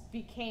bulbs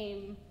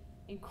became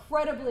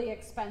incredibly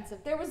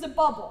expensive. There was a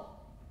bubble,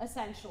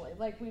 essentially,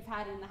 like we've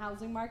had in the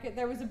housing market.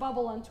 There was a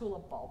bubble on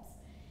tulip bulbs.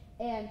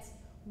 And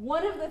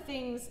one of the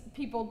things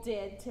people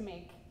did to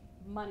make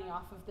money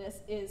off of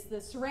this is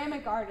the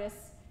ceramic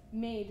artists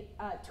made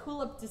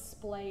tulip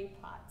display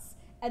pots.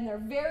 And they're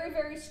very,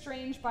 very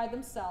strange by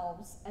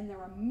themselves, and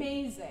they're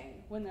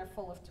amazing when they're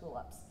full of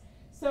tulips.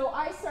 So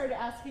I started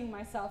asking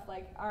myself,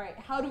 like, all right,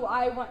 how do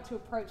I want to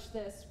approach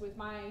this with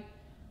my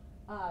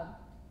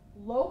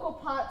local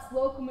pots,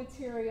 local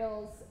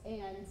materials,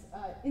 and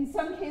in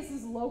some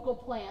cases, local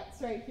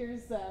plants, right?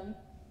 Here's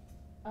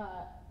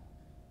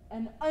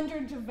an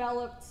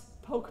underdeveloped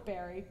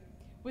pokeberry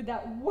with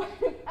that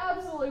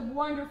absolutely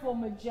wonderful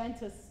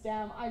magenta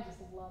stem. I just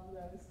love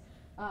those.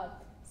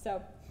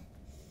 So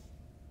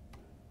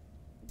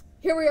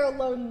here we are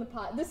loading the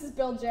pot. This is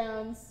Bill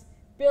Jones.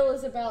 Bill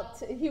is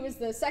he was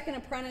the second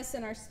apprentice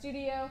in our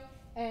studio,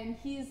 and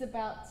he's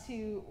about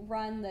to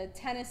run the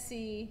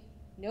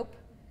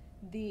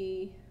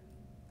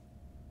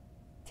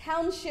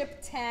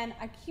Township 10.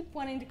 I keep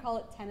wanting to call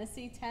it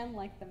Tennessee 10,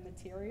 like the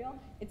material.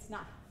 It's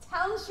not.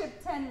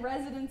 Township 10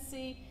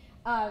 residency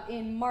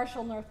in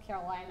Marshall, North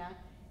Carolina.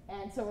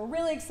 And so we're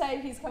really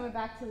excited he's coming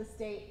back to the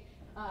state.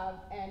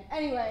 And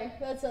anyway,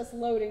 that's us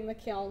loading the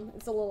kiln.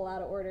 It's a little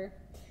out of order.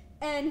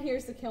 And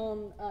here's the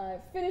kiln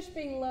finished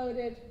being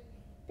loaded,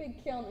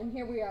 big kiln, and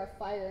here we are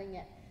firing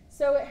it.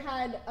 So it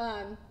had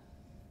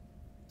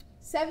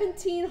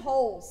 17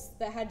 holes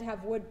that had to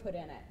have wood put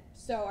in it.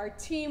 So our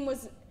team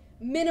was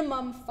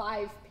minimum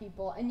 5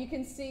 people. And you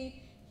can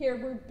see here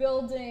we're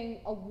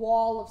building a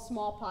wall of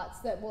small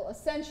pots that will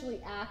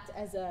essentially act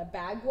as a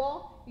bag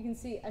wall. You can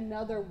see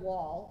another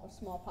wall of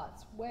small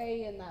pots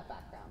way in that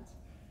background.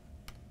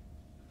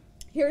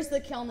 Here's the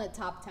kiln at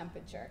top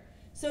temperature.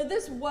 So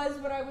this was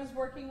what I was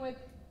working with.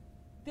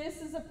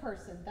 This is a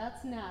person.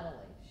 That's Natalie.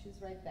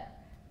 She's right there.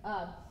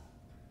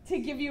 To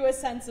give you a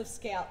sense of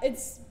scale.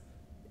 It's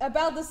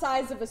about the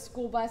size of a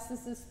school bus.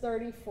 This is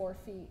 34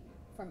 feet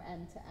from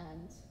end to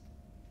end.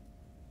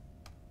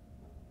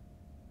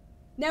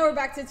 Now we're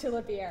back to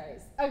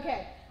tulipiaries.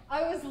 Okay,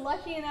 I was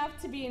lucky enough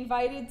to be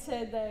invited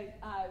to the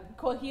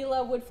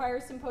Kohila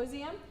Woodfire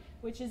Symposium,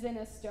 which is in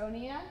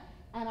Estonia,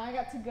 and I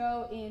got to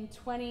go in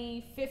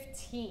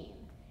 2015.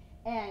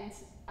 And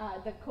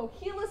the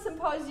Kohila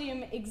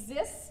Symposium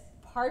exists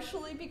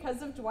partially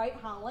because of Dwight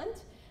Holland.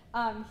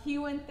 He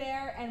went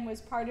there and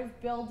was part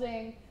of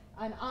building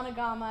an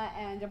Anagama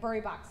and a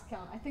Bury box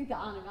kiln. I think the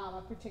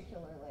Anagama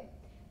particularly.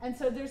 And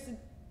so there's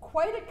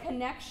quite a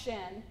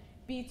connection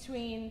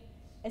between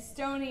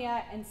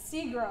Estonia and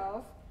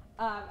Seagrove.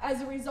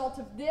 As a result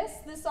of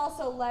this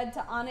also led to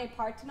Ane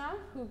Partana,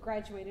 who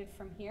graduated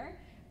from here,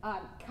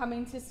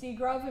 coming to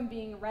Seagrove and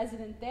being a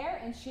resident there,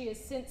 and she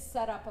has since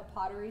set up a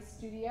pottery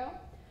studio.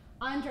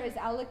 Andres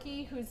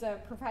Aulicki, who's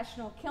a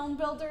professional kiln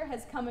builder,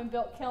 has come and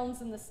built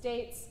kilns in the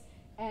States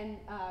and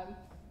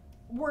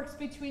works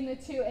between the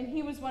two, and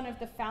he was one of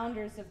the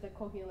founders of the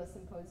Kohila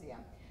Symposium.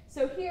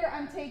 So here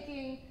I'm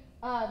taking,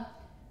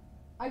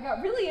 I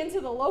got really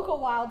into the local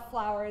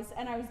wildflowers,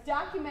 and I was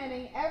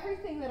documenting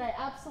everything that I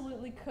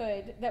absolutely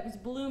could that was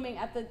blooming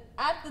at the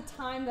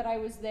time that I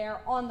was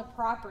there on the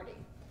property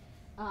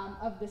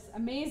of this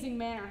amazing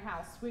manor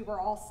house we were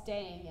all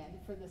staying in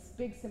for this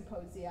big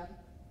symposium.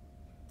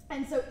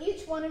 And so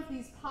each one of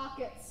these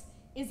pockets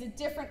is a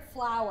different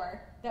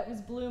flower that was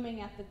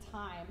blooming at the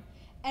time.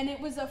 And it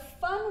was a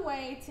fun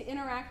way to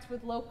interact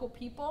with local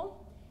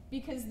people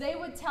because they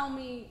would tell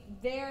me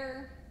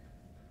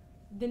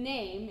the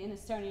name in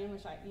Estonian,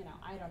 which I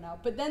don't know,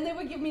 but then they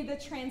would give me the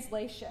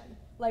translation,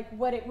 like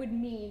what it would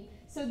mean.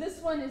 So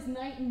this one is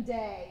night and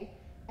day,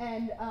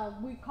 and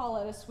we call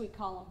it a sweet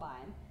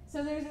columbine.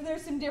 So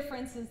there's some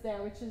differences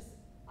there, which is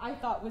I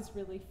thought was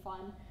really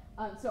fun.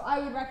 So I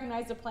would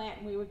recognize a plant,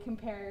 and we would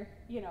compare,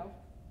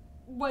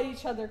 what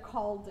each other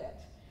called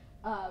it.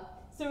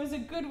 So it was a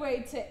good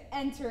way to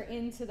enter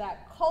into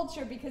that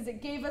culture because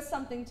it gave us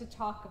something to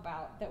talk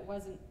about that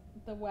wasn't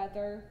the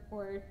weather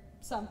or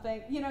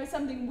something,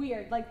 something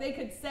weird. Like they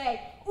could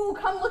say, "Ooh,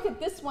 come look at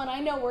this one. I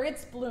know where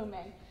it's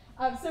blooming."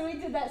 So we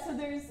did that. So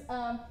there's,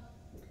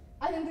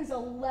 I think there's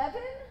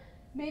 11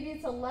 maybe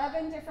it's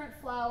 11 different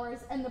flowers,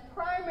 and the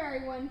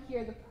primary one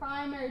here, the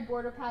primary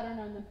border pattern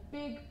on the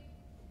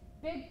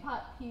big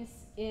pot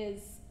piece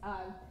is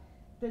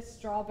the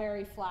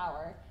strawberry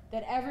flower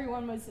that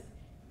everyone was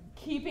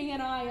keeping an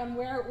eye on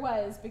where it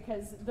was,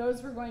 because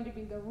those were going to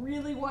be the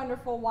really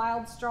wonderful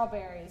wild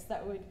strawberries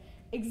that would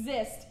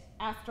exist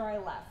after I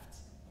left.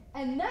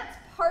 And that's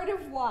part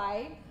of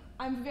why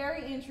I'm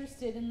very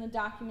interested in the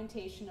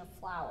documentation of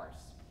flowers.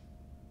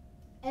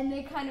 And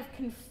they kind of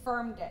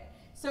confirmed it.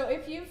 So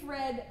if you've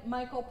read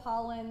Michael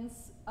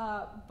Pollan's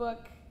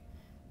book,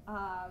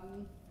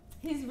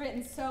 he's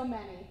written so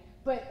many,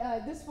 but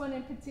this one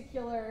in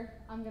particular,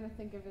 I'm going to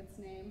think of its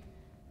name,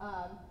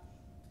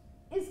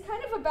 is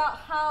kind of about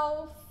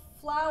how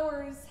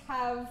flowers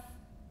have,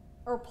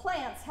 or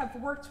plants have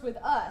worked with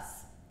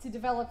us to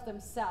develop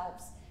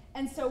themselves.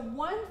 And so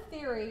one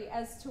theory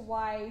as to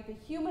why the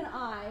human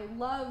eye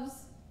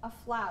loves a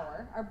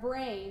flower, our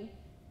brain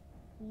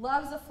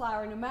loves a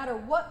flower no matter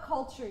what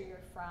culture you're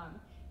from,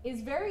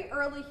 is very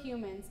early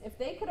humans, if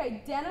they could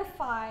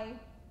identify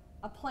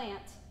a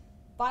plant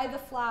by the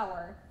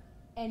flower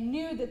and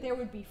knew that there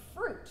would be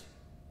fruit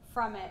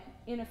from it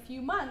in a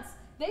few months,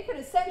 they could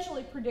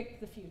essentially predict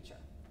the future,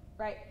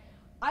 right?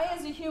 I,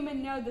 as a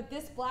human, know that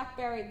this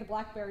blackberry, the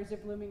blackberries are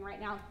blooming right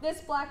now,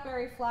 this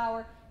blackberry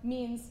flower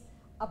means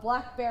a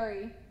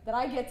blackberry that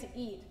I get to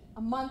eat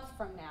a month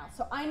from now.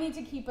 So I need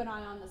to keep an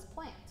eye on this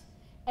plant.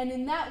 And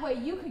in that way,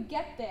 you could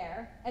get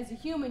there, as a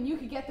human, you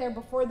could get there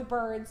before the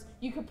birds,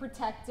 you could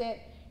protect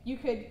it, you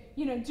could,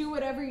 do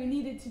whatever you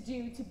needed to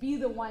do to be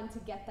the one to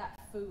get that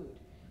food.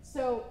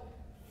 So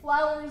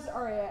flowers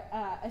are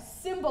a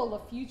symbol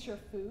of future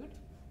food,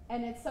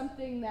 and it's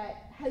something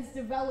that has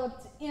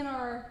developed in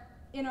our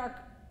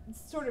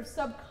sort of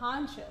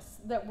subconscious,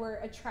 that we're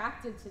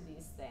attracted to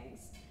these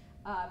things.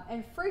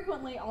 And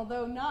frequently,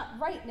 although not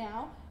right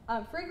now,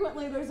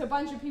 frequently there's a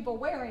bunch of people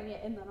wearing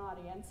it in an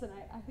audience, and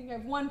I think I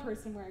have one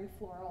person wearing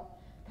floral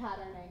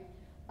patterning.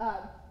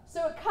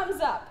 So it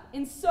comes up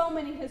in so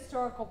many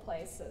historical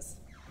places.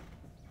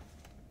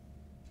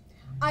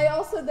 I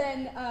also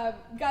then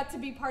got to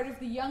be part of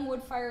the Young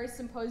Woodfire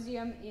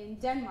Symposium in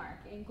Denmark,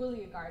 in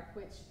Gulliagard,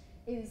 which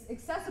is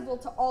accessible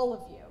to all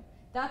of you.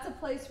 That's a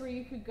place where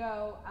you could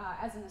go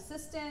as an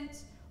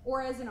assistant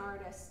or as an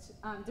artist,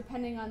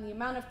 depending on the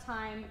amount of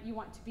time you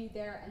want to be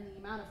there and the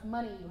amount of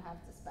money you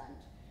have to spend.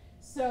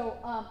 So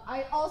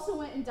I also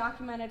went and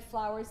documented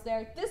flowers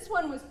there. This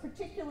one was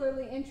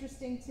particularly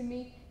interesting to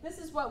me. This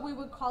is what we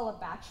would call a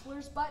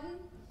bachelor's button.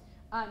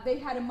 They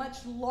had a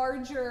much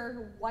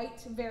larger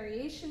white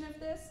variation of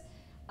this.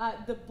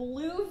 The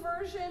blue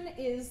version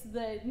is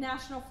the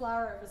national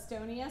flower of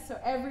Estonia. So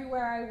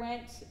everywhere I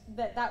went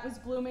that was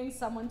blooming,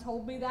 someone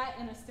told me that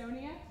in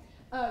Estonia.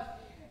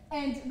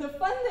 And the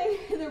fun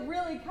thing, the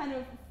really kind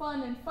of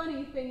fun and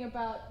funny thing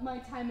about my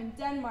time in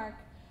Denmark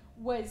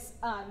was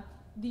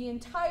the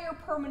entire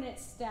permanent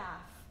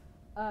staff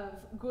of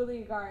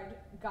Gulliagard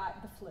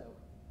got the flu.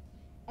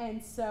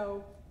 And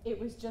so it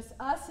was just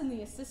us and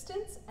the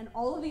assistants, and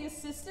all of the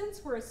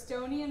assistants were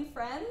Estonian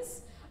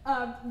friends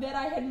that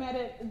I had met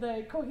at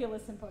the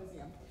Kohila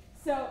Symposium.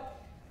 So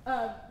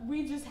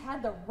we just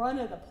had the run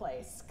of the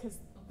place because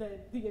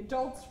the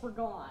adults were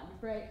gone,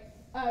 right?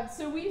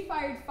 So we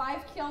fired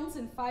 5 kilns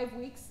in 5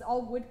 weeks,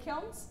 all wood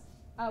kilns.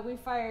 We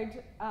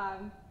fired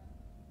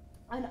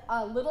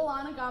a little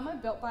Anagama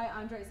built by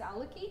Andres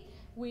Aulicki.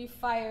 We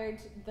fired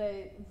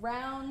the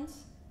round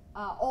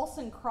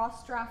Olsen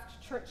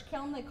cross-draft church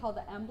kiln they call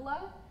the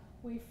Embla.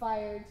 We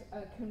fired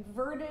a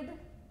converted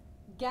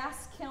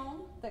gas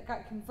kiln that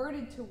got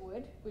converted to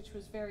wood, which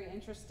was very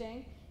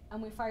interesting.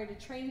 And we fired a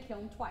train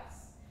kiln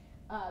twice.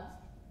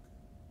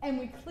 And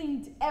we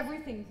cleaned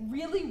everything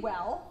really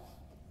well.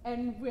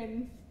 And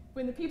when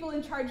the people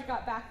in charge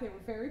got back, they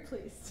were very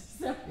pleased.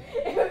 So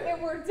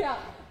it worked out.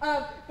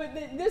 But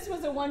this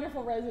was a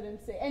wonderful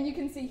residency. And you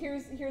can see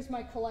here's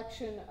my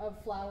collection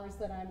of flowers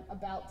that I'm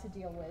about to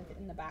deal with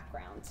in the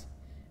background.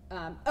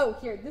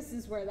 Here, this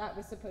is where that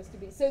was supposed to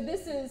be. So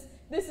this is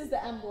the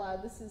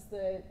Embla. This is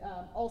the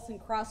Olsen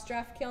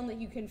cross-draft kiln that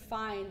you can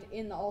find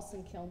in the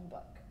Olsen kiln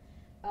book.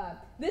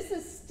 This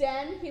is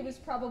Sten. He was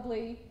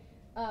probably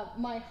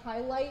my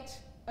highlight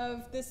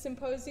of this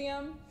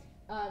symposium.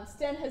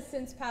 Sten has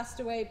since passed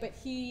away, but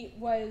he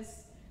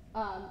was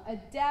a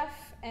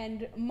deaf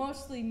and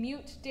mostly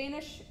mute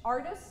Danish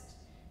artist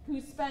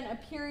who spent a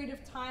period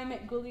of time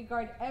at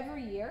Gulliagard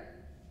every year.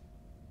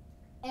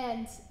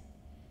 And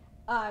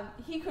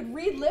he could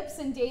read lips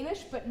in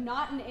Danish, but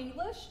not in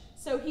English,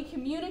 so he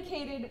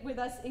communicated with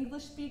us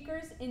English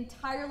speakers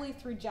entirely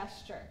through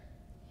gesture.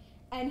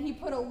 And he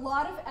put a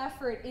lot of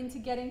effort into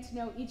getting to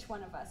know each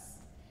one of us.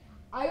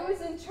 I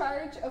was in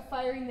charge of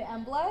firing the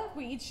Embla.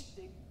 We each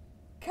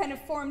kind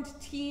of formed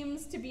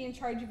teams to be in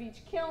charge of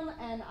each kiln,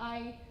 and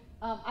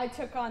I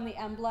took on the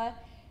Embla,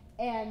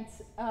 and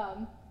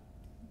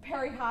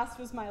Perry Haas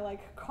was my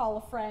call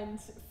a friend,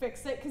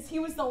 fix it, because he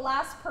was the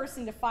last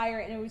person to fire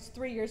it, and it was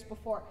 3 years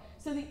before.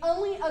 So the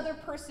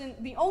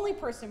only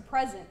person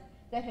present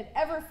that had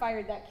ever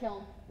fired that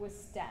kiln was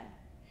Sten.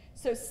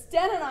 So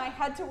Sten and I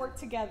had to work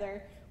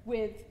together.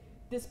 with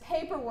this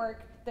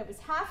paperwork that was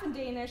half in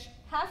Danish,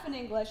 half in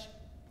English.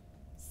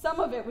 Some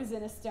of it was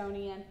in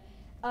Estonian,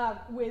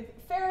 with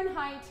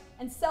Fahrenheit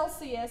and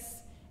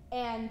Celsius,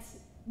 and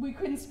we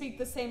couldn't speak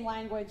the same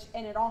language,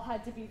 and it all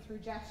had to be through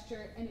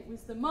gesture, and it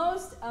was the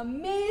most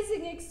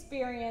amazing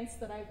experience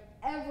that I've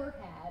ever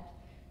had,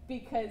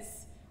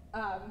 because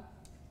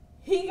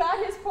he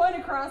got his point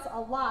across a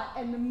lot,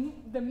 and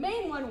the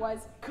main one was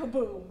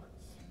kaboom,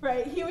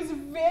 right? He was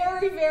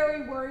very,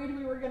 very worried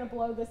we were going to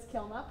blow this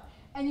kiln up.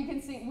 And you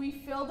can see we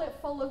filled it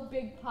full of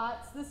big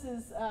pots. This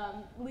is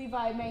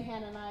Levi,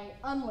 Mahan, and I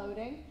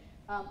unloading.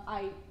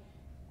 I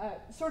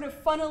sort of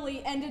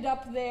funnily ended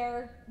up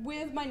there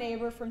with my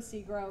neighbor from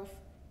Seagrove,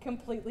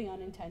 completely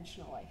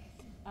unintentionally.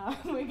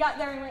 We got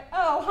there and went,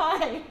 oh,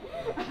 hi.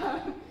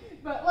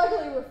 But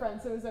luckily we're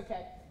friends, so it was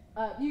okay.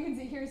 You can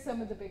see here's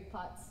some of the big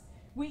pots.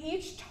 We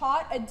each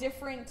taught a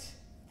different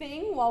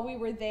thing while we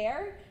were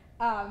there.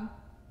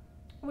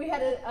 We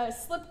had a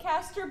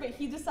slipcaster, but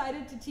he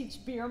decided to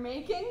teach beer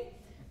making.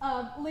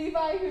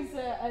 Levi, who's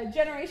a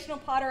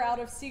generational potter out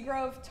of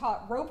Seagrove,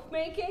 taught rope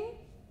making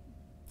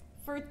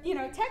for,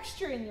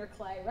 texture in your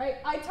clay, right?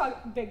 I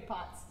taught big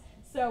pots.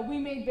 So we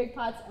made big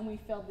pots and we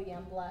filled the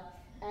embla.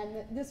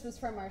 And this was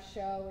from our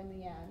show in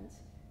the end.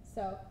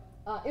 So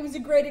it was a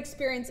great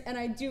experience, and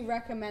I do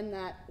recommend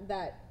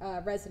that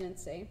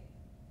residency.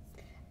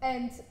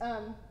 And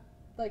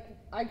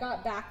I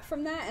got back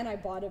from that and I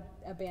bought an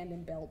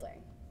abandoned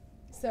building.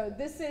 So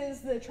this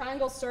is the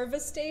Triangle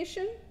Service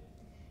Station.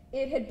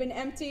 It had been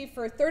empty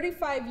for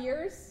 35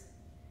 years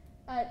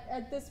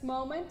at this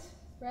moment,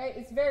 right?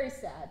 It's very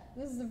sad.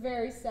 This is a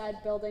very sad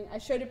building. I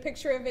showed a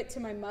picture of it to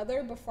my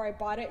mother before I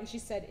bought it, and she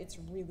said, it's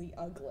really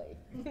ugly.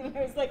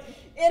 I was like,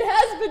 it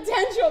has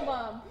potential,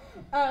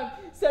 Mom.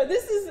 So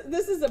this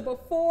is a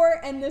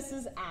before and this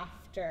is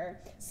after.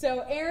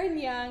 So Aaron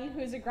Young,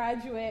 who's a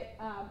graduate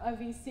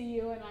of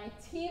ECU, and I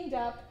teamed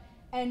up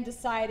and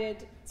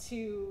decided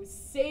to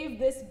save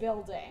this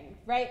building,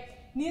 right?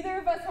 Neither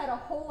of us had a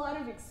whole lot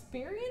of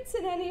experience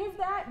in any of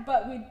that,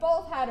 but we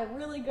both had a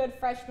really good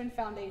freshman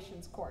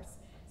foundations course.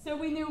 So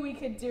we knew we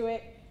could do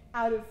it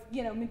out of,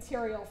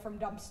 material from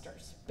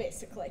dumpsters,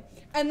 basically.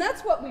 And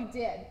that's what we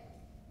did.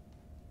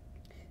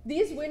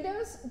 These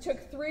windows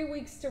took 3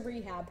 weeks to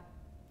rehab,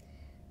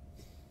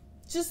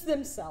 just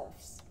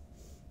themselves.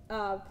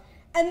 And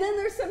then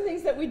there's some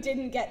things that we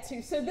didn't get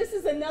to. So this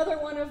is another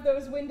one of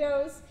those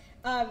windows.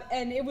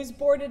 And it was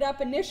boarded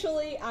up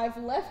initially. I've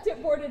left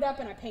it boarded up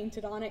and I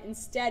painted on it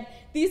instead.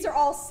 These are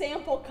all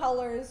sample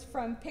colors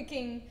from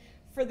picking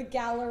for the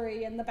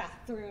gallery and the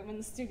bathroom and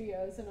the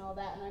studios and all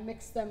that, and I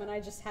mixed them and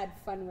I just had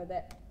fun with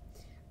it.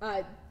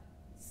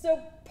 So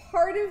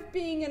part of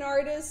being an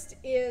artist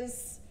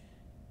is,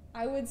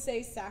 I would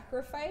say,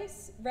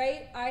 sacrifice,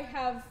 right? I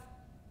have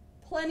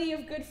plenty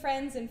of good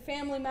friends and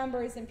family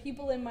members and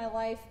people in my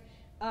life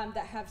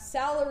that have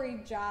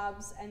salaried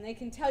jobs, and they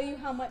can tell you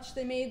how much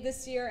they made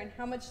this year and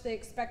how much they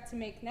expect to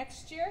make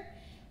next year.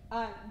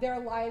 Their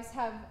lives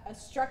have a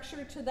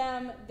structure to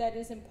them that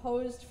is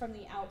imposed from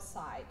the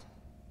outside.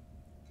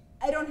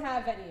 I don't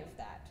have any of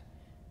that.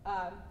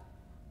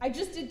 I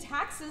just did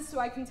taxes, so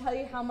I can tell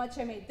you how much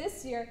I made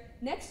this year.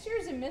 Next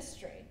year's a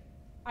mystery.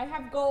 I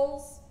have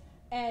goals,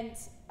 and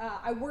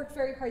I work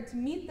very hard to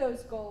meet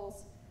those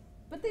goals,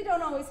 but they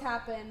don't always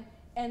happen,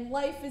 and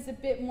life is a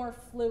bit more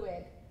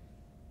fluid.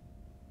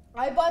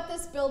 I bought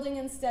this building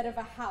instead of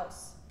a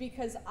house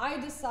because I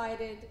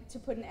decided to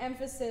put an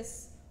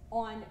emphasis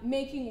on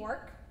making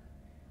work.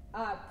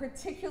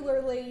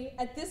 Particularly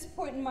at this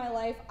point in my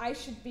life, I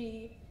should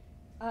be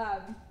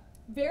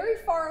very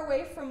far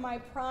away from my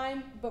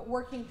prime, but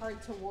working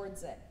hard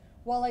towards it,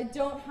 while I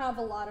don't have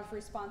a lot of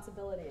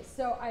responsibilities.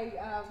 So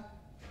I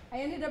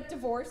ended up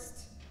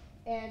divorced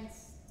and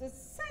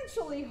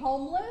essentially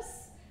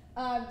homeless.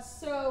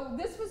 So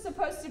this was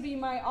supposed to be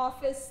my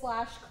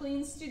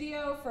office/clean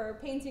studio for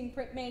painting,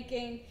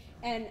 printmaking,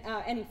 and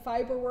any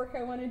fiber work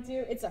I want to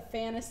do. It's a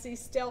fantasy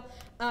still.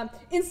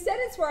 Instead,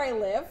 it's where I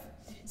live.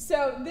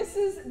 So this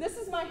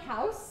is my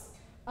house.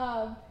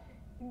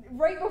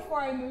 Right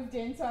before I moved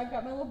in, so I've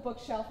got my little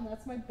bookshelf, and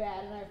that's my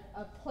bed, and I have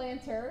a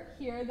planter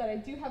here that I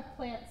do have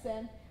plants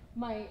in.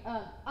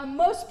 I'm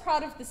most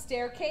proud of the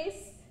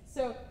staircase.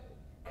 So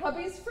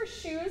cubbies for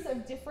shoes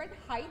of different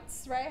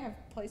heights, right? I have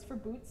a place for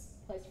boots,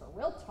 place for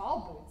real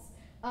tall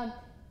boots.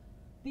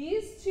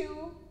 These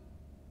two,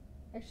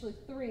 actually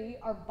 3,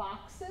 are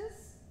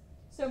boxes.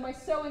 So my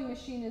sewing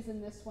machine is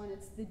in this one.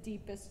 It's the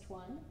deepest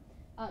one.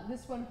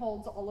 This one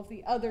holds all of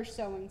the other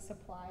sewing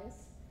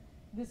supplies.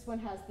 This one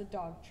has the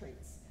dog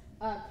treats.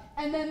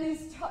 And then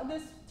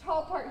this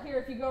tall part here,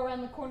 if you go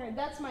around the corner,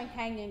 that's my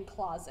hanging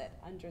closet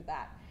under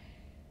that.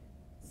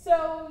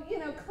 So,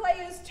 clay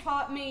has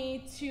taught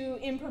me to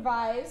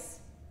improvise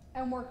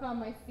and work on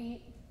my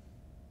feet.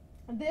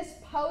 This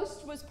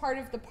post was part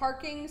of the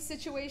parking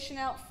situation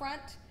out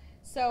front.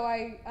 So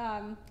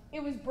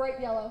it was bright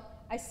yellow.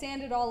 I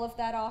sanded all of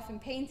that off and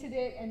painted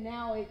it, and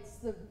now it's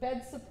the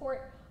bed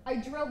support. I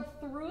drilled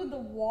through the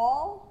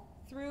wall,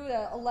 through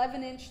an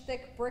 11-inch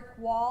thick brick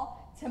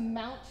wall, to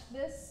mount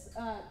this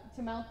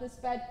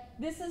bed.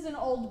 This is an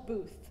old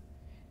booth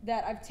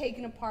that I've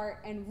taken apart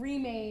and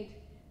remade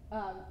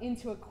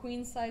into a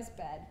queen-size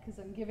bed, because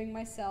I'm giving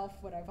myself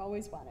what I've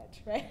always wanted,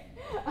 right?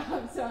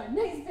 So a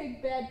nice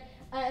big bed,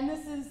 and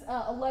this is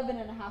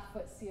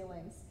 11.5-foot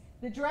ceilings.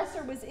 The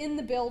dresser was in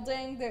the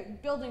building. The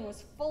building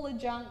was full of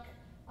junk.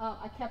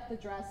 I kept the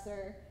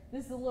dresser.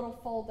 This is a little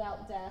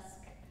fold-out desk.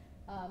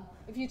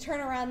 If you turn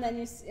around,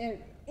 then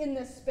in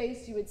this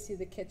space you would see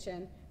the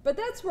kitchen. But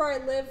that's where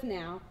I live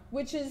now,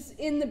 which is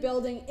in the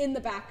building in the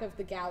back of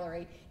the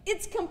gallery.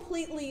 It's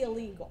completely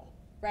illegal,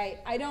 right?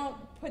 I don't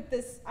put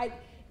this,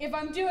 if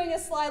I'm doing a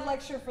slide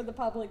lecture for the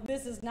public,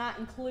 this is not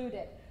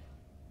included.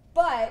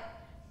 But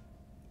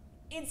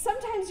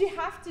sometimes you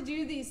have to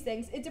do these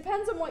things. It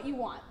depends on what you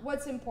want,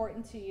 what's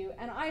important to you.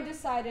 And I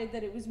decided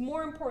that it was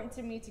more important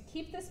to me to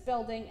keep this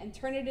building and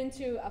turn it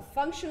into a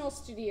functional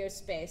studio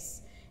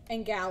space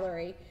and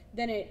gallery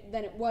than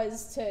it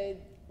was to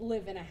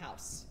live in a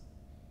house.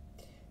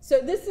 So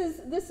this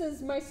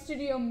is my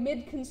studio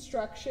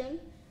mid-construction.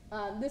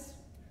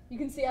 You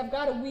can see I've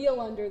got a wheel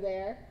under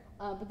there,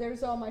 but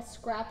there's all my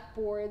scrap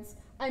boards.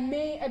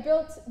 I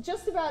built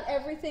just about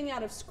everything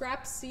out of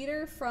scrap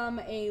cedar from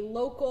a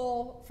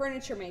local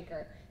furniture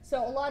maker.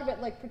 So a lot of it,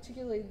 like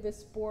particularly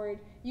this board,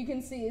 you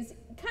can see is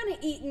kind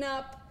of eaten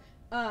up.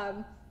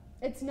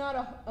 It's not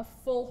a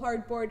full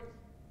hard board.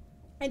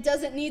 It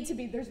doesn't need to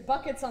be. There's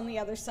buckets on the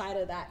other side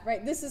of that,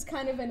 right? This is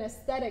kind of an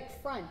aesthetic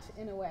front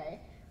in a way.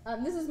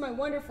 This is my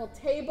wonderful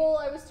table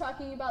I was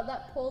talking about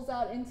that pulls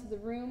out into the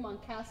room on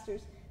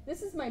casters.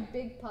 This is my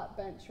big pot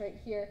bench right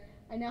here.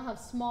 I now have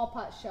small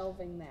pot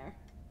shelving there.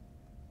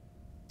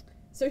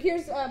 So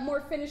here's a more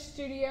finished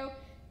studio,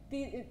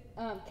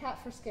 cat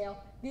for scale.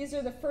 These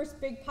are the first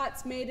big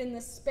pots made in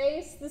this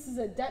space. This is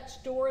a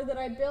Dutch door that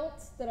I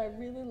built that I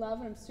really love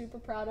and I'm super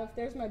proud of.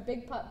 There's my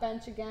big pot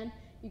bench again.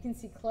 You can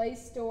see clay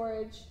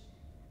storage.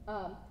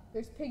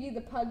 There's Piggy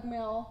the Pug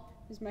Mill.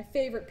 This is my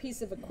favorite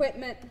piece of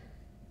equipment.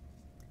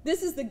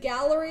 This is the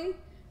gallery.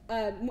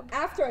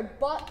 After I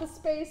bought the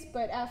space,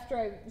 but after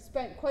I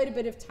spent quite a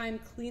bit of time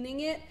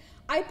cleaning it,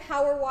 I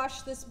power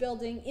washed this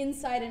building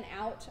inside and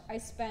out. I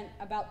spent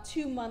about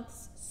 2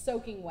 months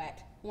soaking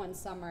wet one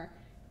summer,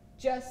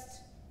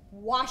 just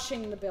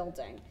washing the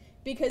building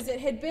because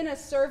it had been a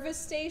service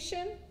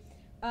station.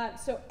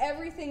 So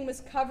everything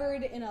was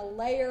covered in a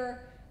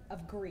layer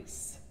of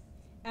grease.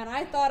 And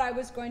I thought I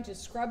was going to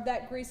scrub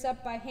that grease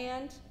up by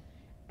hand.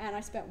 And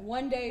I spent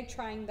one day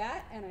trying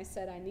that, and I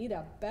said, I need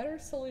a better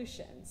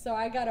solution. So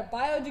I got a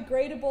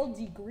biodegradable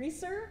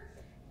degreaser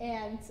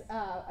and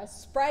a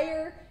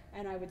sprayer,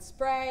 and I would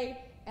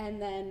spray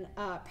and then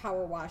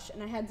power wash.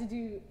 And I had to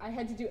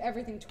do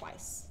everything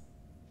twice.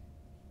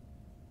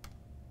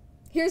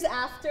 Here's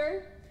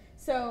after.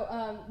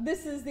 So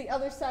this is the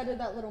other side of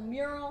that little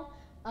mural.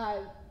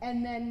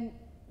 And then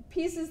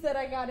pieces that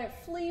I got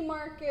at flea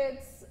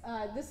markets.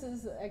 This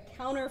is a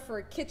counter for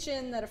a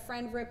kitchen that a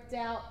friend ripped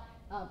out.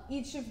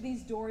 Each of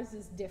these doors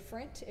is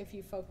different if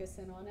you focus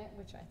in on it,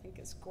 which I think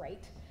is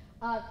great.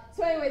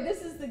 So anyway,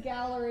 this is the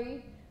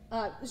gallery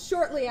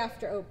shortly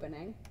after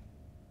opening.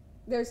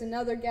 There's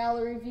another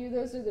gallery view.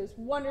 Those are those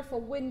wonderful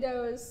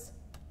windows.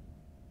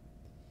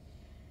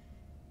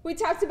 We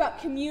talked about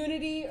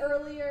community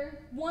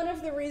earlier. One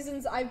of the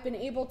reasons I've been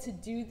able to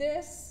do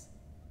this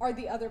are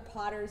the other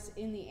potters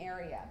in the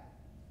area.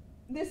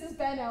 This is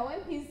Ben Owen.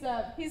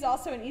 He's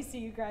also an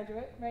ECU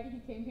graduate, right?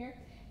 He came here.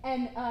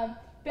 And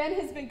Ben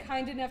has been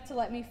kind enough to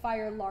let me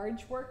fire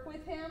large work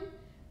with him.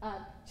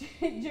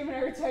 Jim and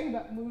I were talking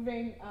about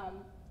moving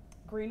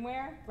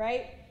greenware,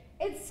 right?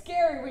 It's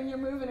scary when you're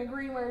moving a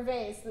greenware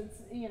vase that's,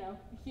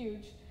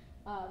 huge.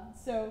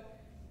 So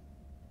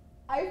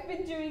I've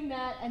been doing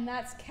that, and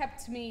that's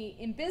kept me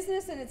in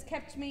business, and it's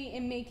kept me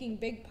in making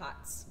big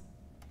pots.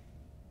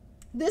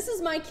 This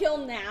is my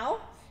kiln now.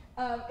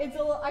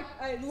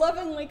 I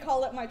lovingly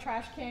call it my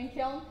trash can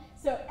kiln.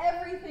 So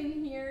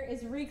everything here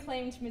is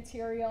reclaimed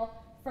material,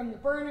 from the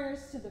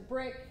burners to the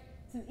brick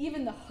to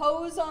even the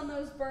hose on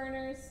those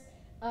burners.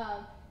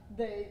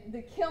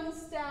 The kiln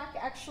stack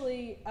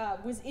actually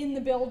was in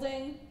the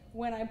building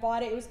when I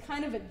bought it. It was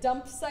kind of a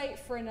dump site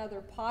for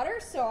another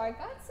potter, so I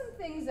got some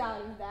things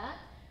out of that,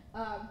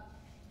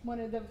 one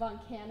of the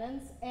Von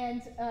Cannons.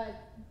 And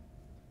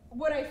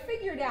what I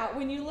figured out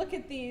when you look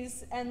at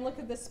these and look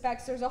at the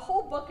specs, there's a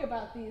whole book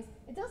about these.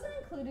 It doesn't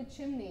include a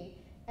chimney.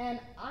 And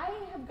I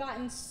have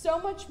gotten so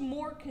much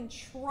more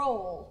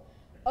control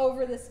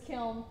over this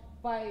kiln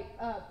by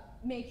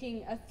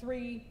making a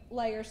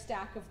 3-layer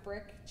stack of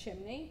brick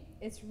chimney.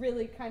 It's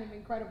really kind of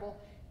incredible.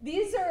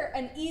 These are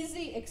an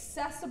easy,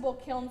 accessible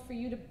kiln for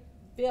you to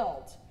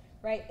build,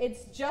 right?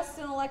 It's just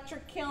an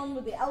electric kiln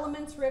with the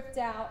elements ripped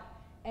out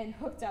and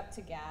hooked up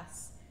to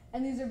gas.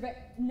 And these are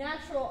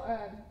natural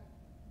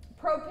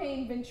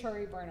propane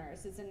Venturi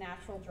burners. It's a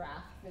natural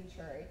draft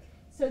Venturi.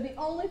 So the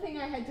only thing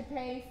I had to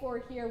pay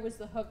for here was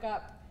the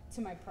hookup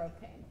to my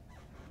propane.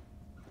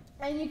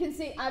 And you can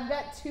see I've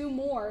got 2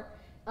 more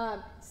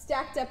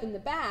stacked up in the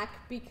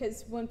back,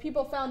 because when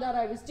people found out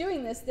I was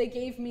doing this, they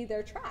gave me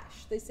their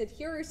trash. They said,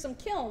 here are some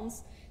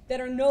kilns that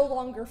are no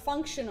longer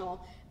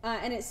functional,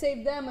 and it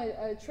saved them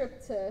a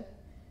trip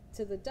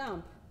to the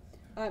dump.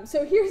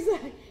 So here's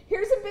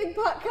a big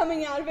pot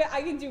coming out of it.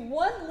 I can do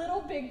one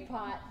little big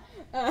pot,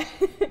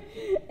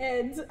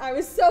 and I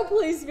was so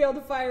pleased to be able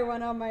to fire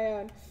one on my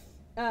own.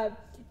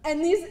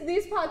 And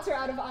these pots are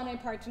out of Anne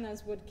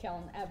Partina's wood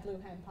kiln at Blue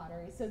Hen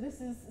Pottery. So this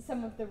is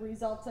some of the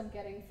results I'm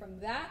getting from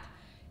that.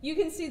 You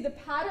can see the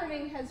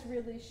patterning has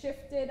really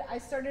shifted. I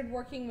started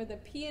working with a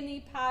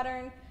peony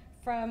pattern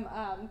from,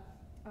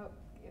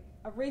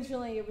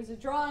 originally it was a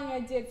drawing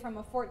I did from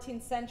a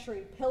 14th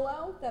century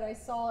pillow that I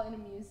saw in a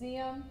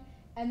museum.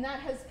 And that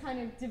has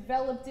kind of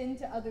developed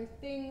into other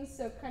things.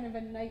 So kind of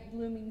a night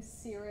blooming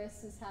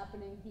cirrus is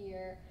happening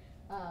here.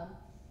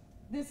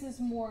 This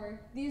is more,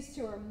 these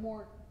two are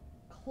more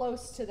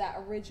close to that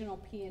original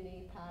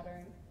peony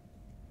pattern.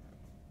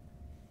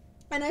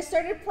 And I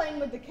started playing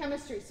with the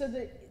chemistry. So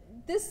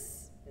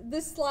this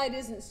slide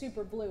isn't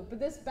super blue, but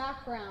this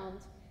background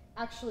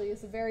actually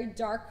is a very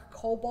dark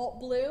cobalt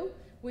blue,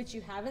 which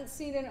you haven't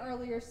seen in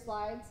earlier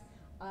slides.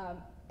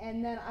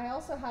 And then I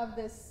also have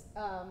this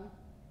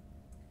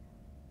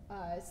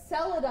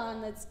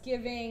celadon that's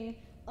giving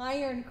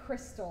iron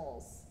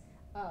crystals,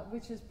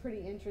 which is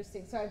pretty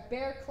interesting. So I have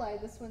bare clay,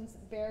 this one's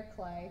bare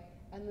clay,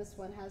 and this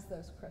one has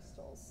those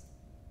crystals,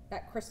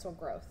 that crystal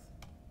growth.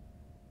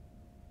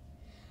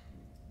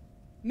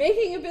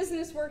 Making a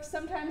business work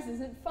sometimes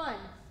isn't fun.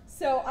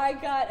 So I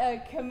got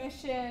a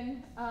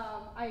commission,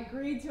 I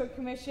agreed to a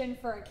commission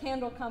for a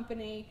candle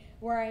company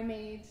where I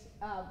made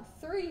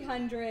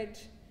 300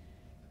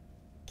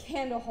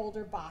 candle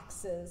holder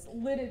boxes,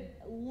 lidded,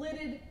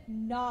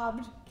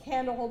 knobbed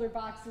candle holder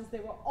boxes. They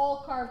were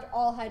all carved,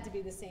 all had to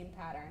be the same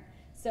pattern.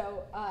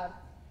 So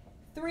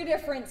 3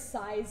 different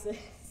sizes.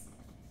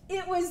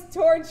 It was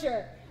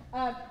torture.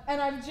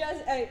 And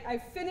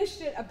I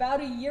finished it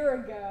about a year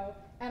ago,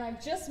 and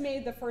I've just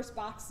made the first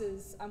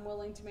boxes I'm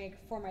willing to make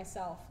for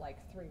myself like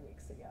 3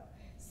 weeks ago.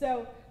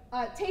 So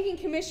taking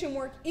commission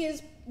work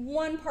is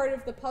one part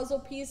of the puzzle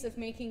piece of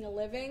making a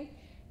living.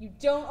 You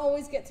don't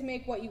always get to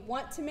make what you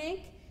want to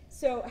make.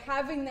 So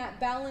having that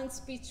balance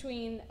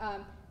between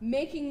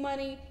making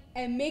money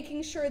and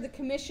making sure the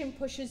commission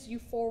pushes you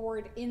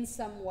forward in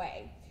some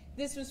way.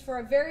 This was for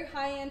a very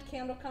high-end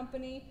candle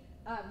company.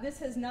 This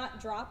has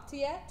not dropped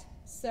yet,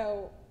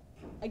 so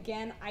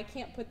again, I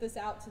can't put this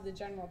out to the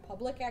general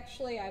public.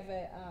 Actually, I have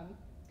a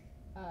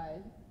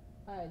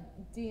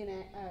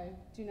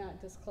do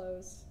not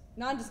disclose,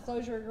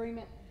 non-disclosure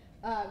agreement.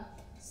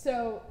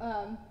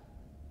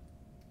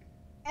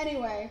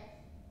 Anyway,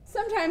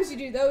 sometimes you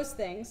do those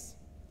things,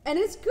 and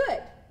it's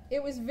good.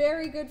 It was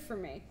very good for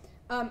me.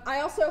 I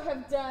also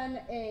have done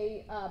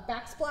a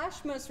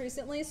backsplash most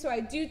recently, so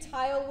I do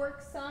tile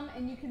work some,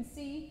 and you can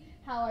see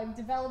how I've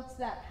developed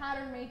that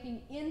pattern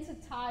making into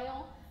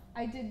tile.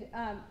 I did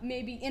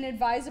maybe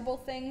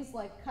inadvisable things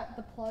like cut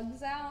the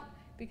plugs out,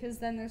 because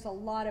then there's a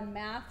lot of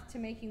math to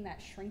making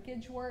that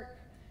shrinkage work.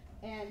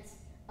 And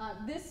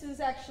this is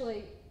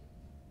actually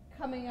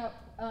coming up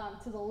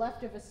to the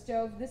left of a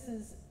stove. This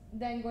is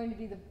then going to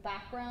be the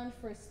background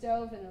for a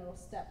stove, and it'll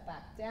step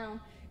back down.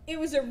 It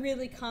was a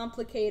really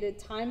complicated,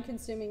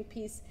 time-consuming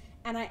piece,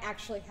 and I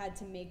actually had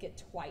to make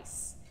it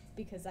twice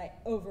because I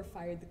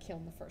overfired the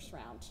kiln the first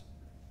round.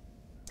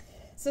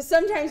 So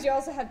sometimes you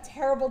also have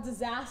terrible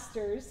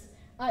disasters.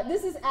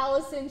 This is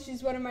Allison.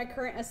 She's one of my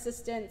current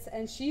assistants,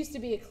 and she used to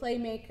be a clay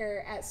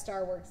maker at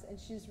Starworks, and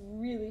she's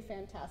really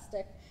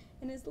fantastic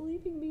and is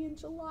leaving me in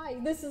July.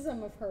 This is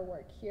some of her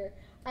work here.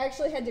 I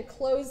actually had to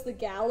close the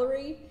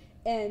gallery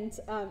and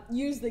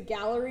use the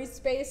gallery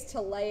space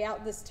to lay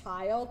out this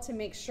tile to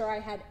make sure I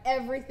had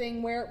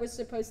everything where it was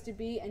supposed to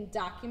be and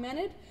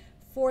documented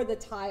for the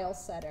tile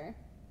setter.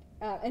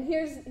 And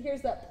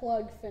here's that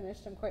plug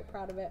finished. I'm quite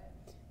proud of it.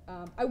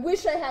 I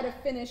wish I had a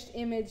finished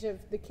image of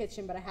the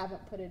kitchen, but I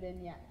haven't put it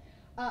in yet.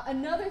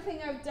 Another thing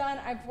I've done,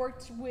 I've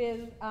worked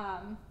with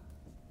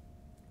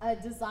a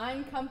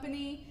design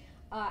company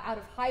out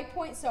of High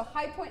Point. So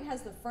High Point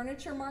has the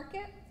furniture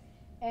market,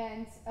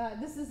 and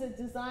this is a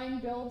design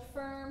build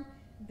firm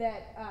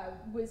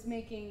that was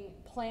making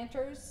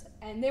planters,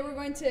 and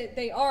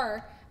they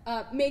are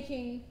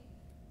making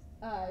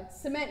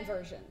cement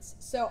versions.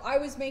 So I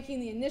was making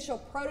the initial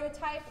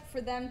prototype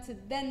for them to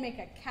then make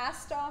a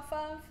cast off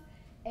of,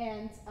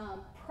 and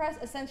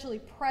essentially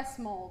press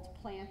mold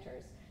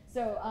planters.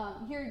 So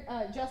here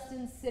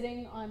Justin's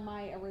sitting on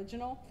my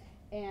original,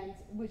 and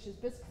which is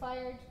bisque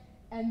fired,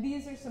 and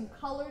these are some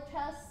color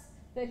tests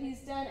that he's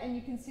done, and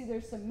you can see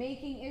there's some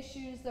making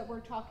issues that we're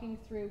talking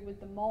through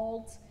with the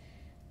molds.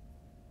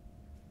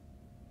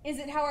 Is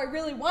it how I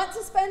really want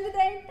to spend a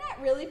day?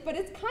 Not really, but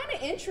it's kind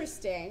of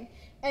interesting.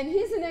 And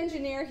he's an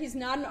engineer, he's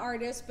not an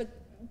artist, but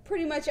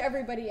pretty much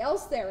everybody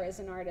else there is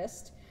an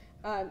artist.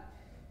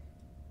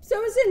 So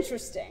it's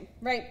interesting,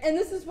 right? And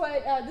this is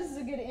what this is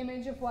a good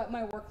image of what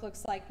my work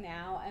looks like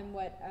now, and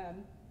what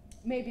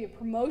maybe a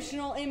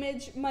promotional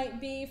image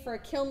might be for a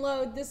kiln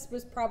load. This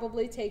was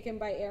probably taken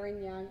by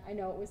Erin Young. I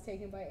know it was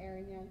taken by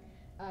Erin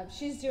Young.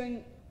 She's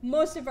doing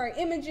most of our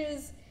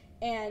images,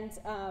 and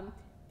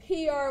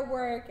PR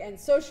work and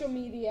social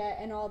media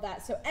and all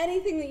that. So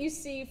anything that you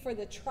see for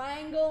the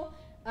triangle,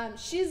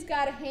 she's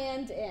got a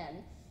hand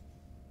in.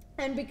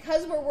 And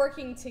because we're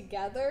working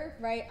together,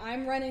 right,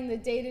 I'm running the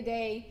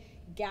day-to-day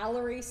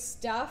gallery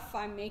stuff.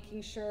 I'm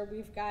making sure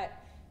we've got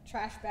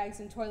trash bags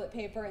and toilet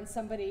paper and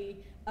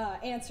somebody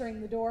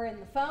answering the door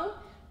and the phone.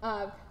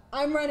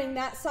 I'm running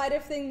that side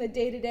of thing, the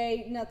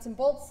day-to-day nuts and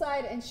bolts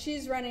side, and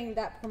she's running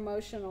that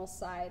promotional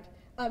side.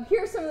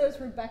 Here are some of those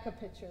Rebecca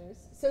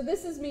pictures. So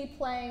this is me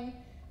playing.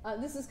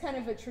 This is kind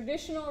of a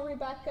traditional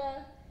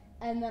Rebecca,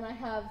 and then I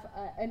have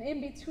an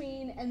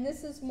in-between, and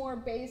this is more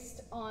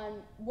based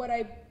on what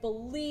I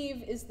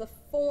believe is the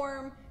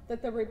form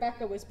that the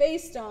Rebecca was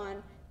based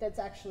on that's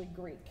actually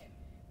Greek,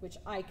 which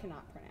I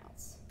cannot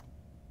pronounce.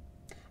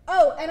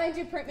 Oh, and I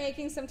do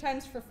printmaking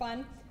sometimes for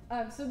fun.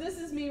 So this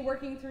is me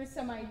working through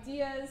some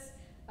ideas.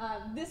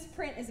 This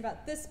print is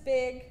about this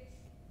big,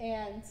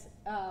 and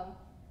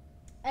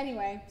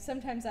anyway,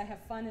 sometimes I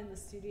have fun in the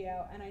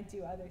studio and I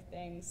do other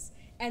things.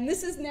 And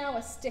this is now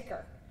a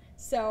sticker.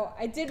 So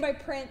I did my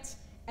print,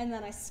 and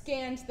then I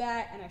scanned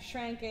that, and I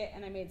shrank it,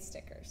 and I made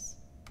stickers,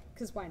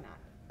 because why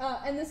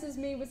not? And this is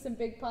me with some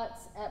big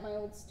pots at my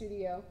old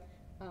studio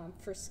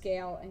for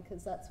scale, and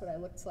because that's what I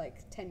looked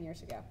like 10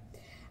 years ago.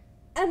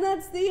 And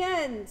that's the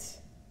end.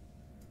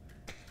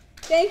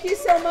 Thank you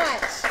so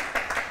much.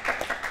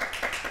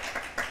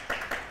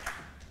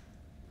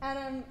 And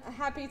I'm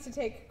happy to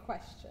take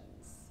questions.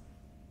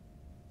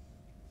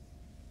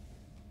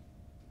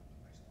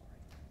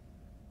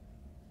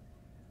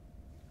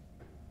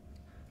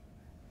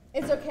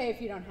 It's okay if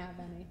you don't have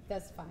any.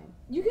 That's fine.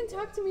 You can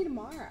talk to me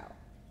tomorrow.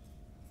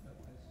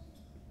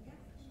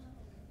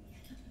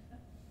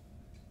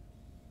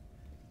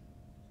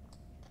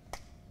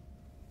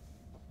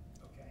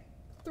 Okay.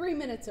 3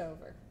 minutes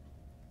over.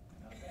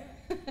 Okay.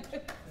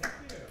 Thank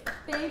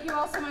you. Thank you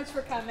all so much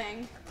for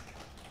coming.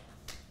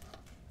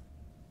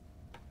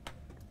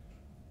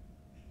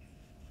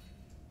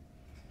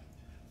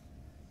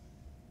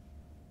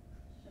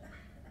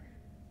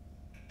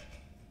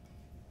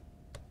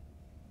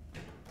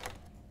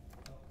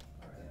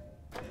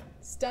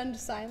 Stunned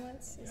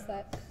silence, is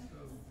that?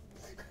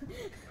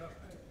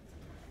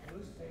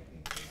 Who's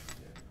taking pictures?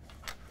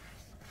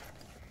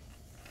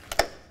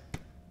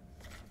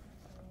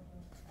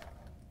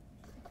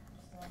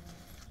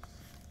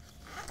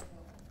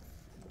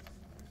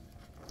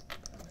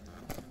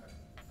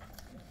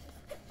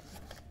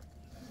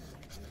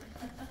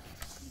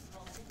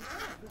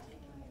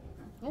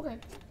 Okay.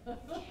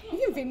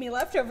 You can feed me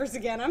leftovers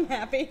again, I'm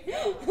happy.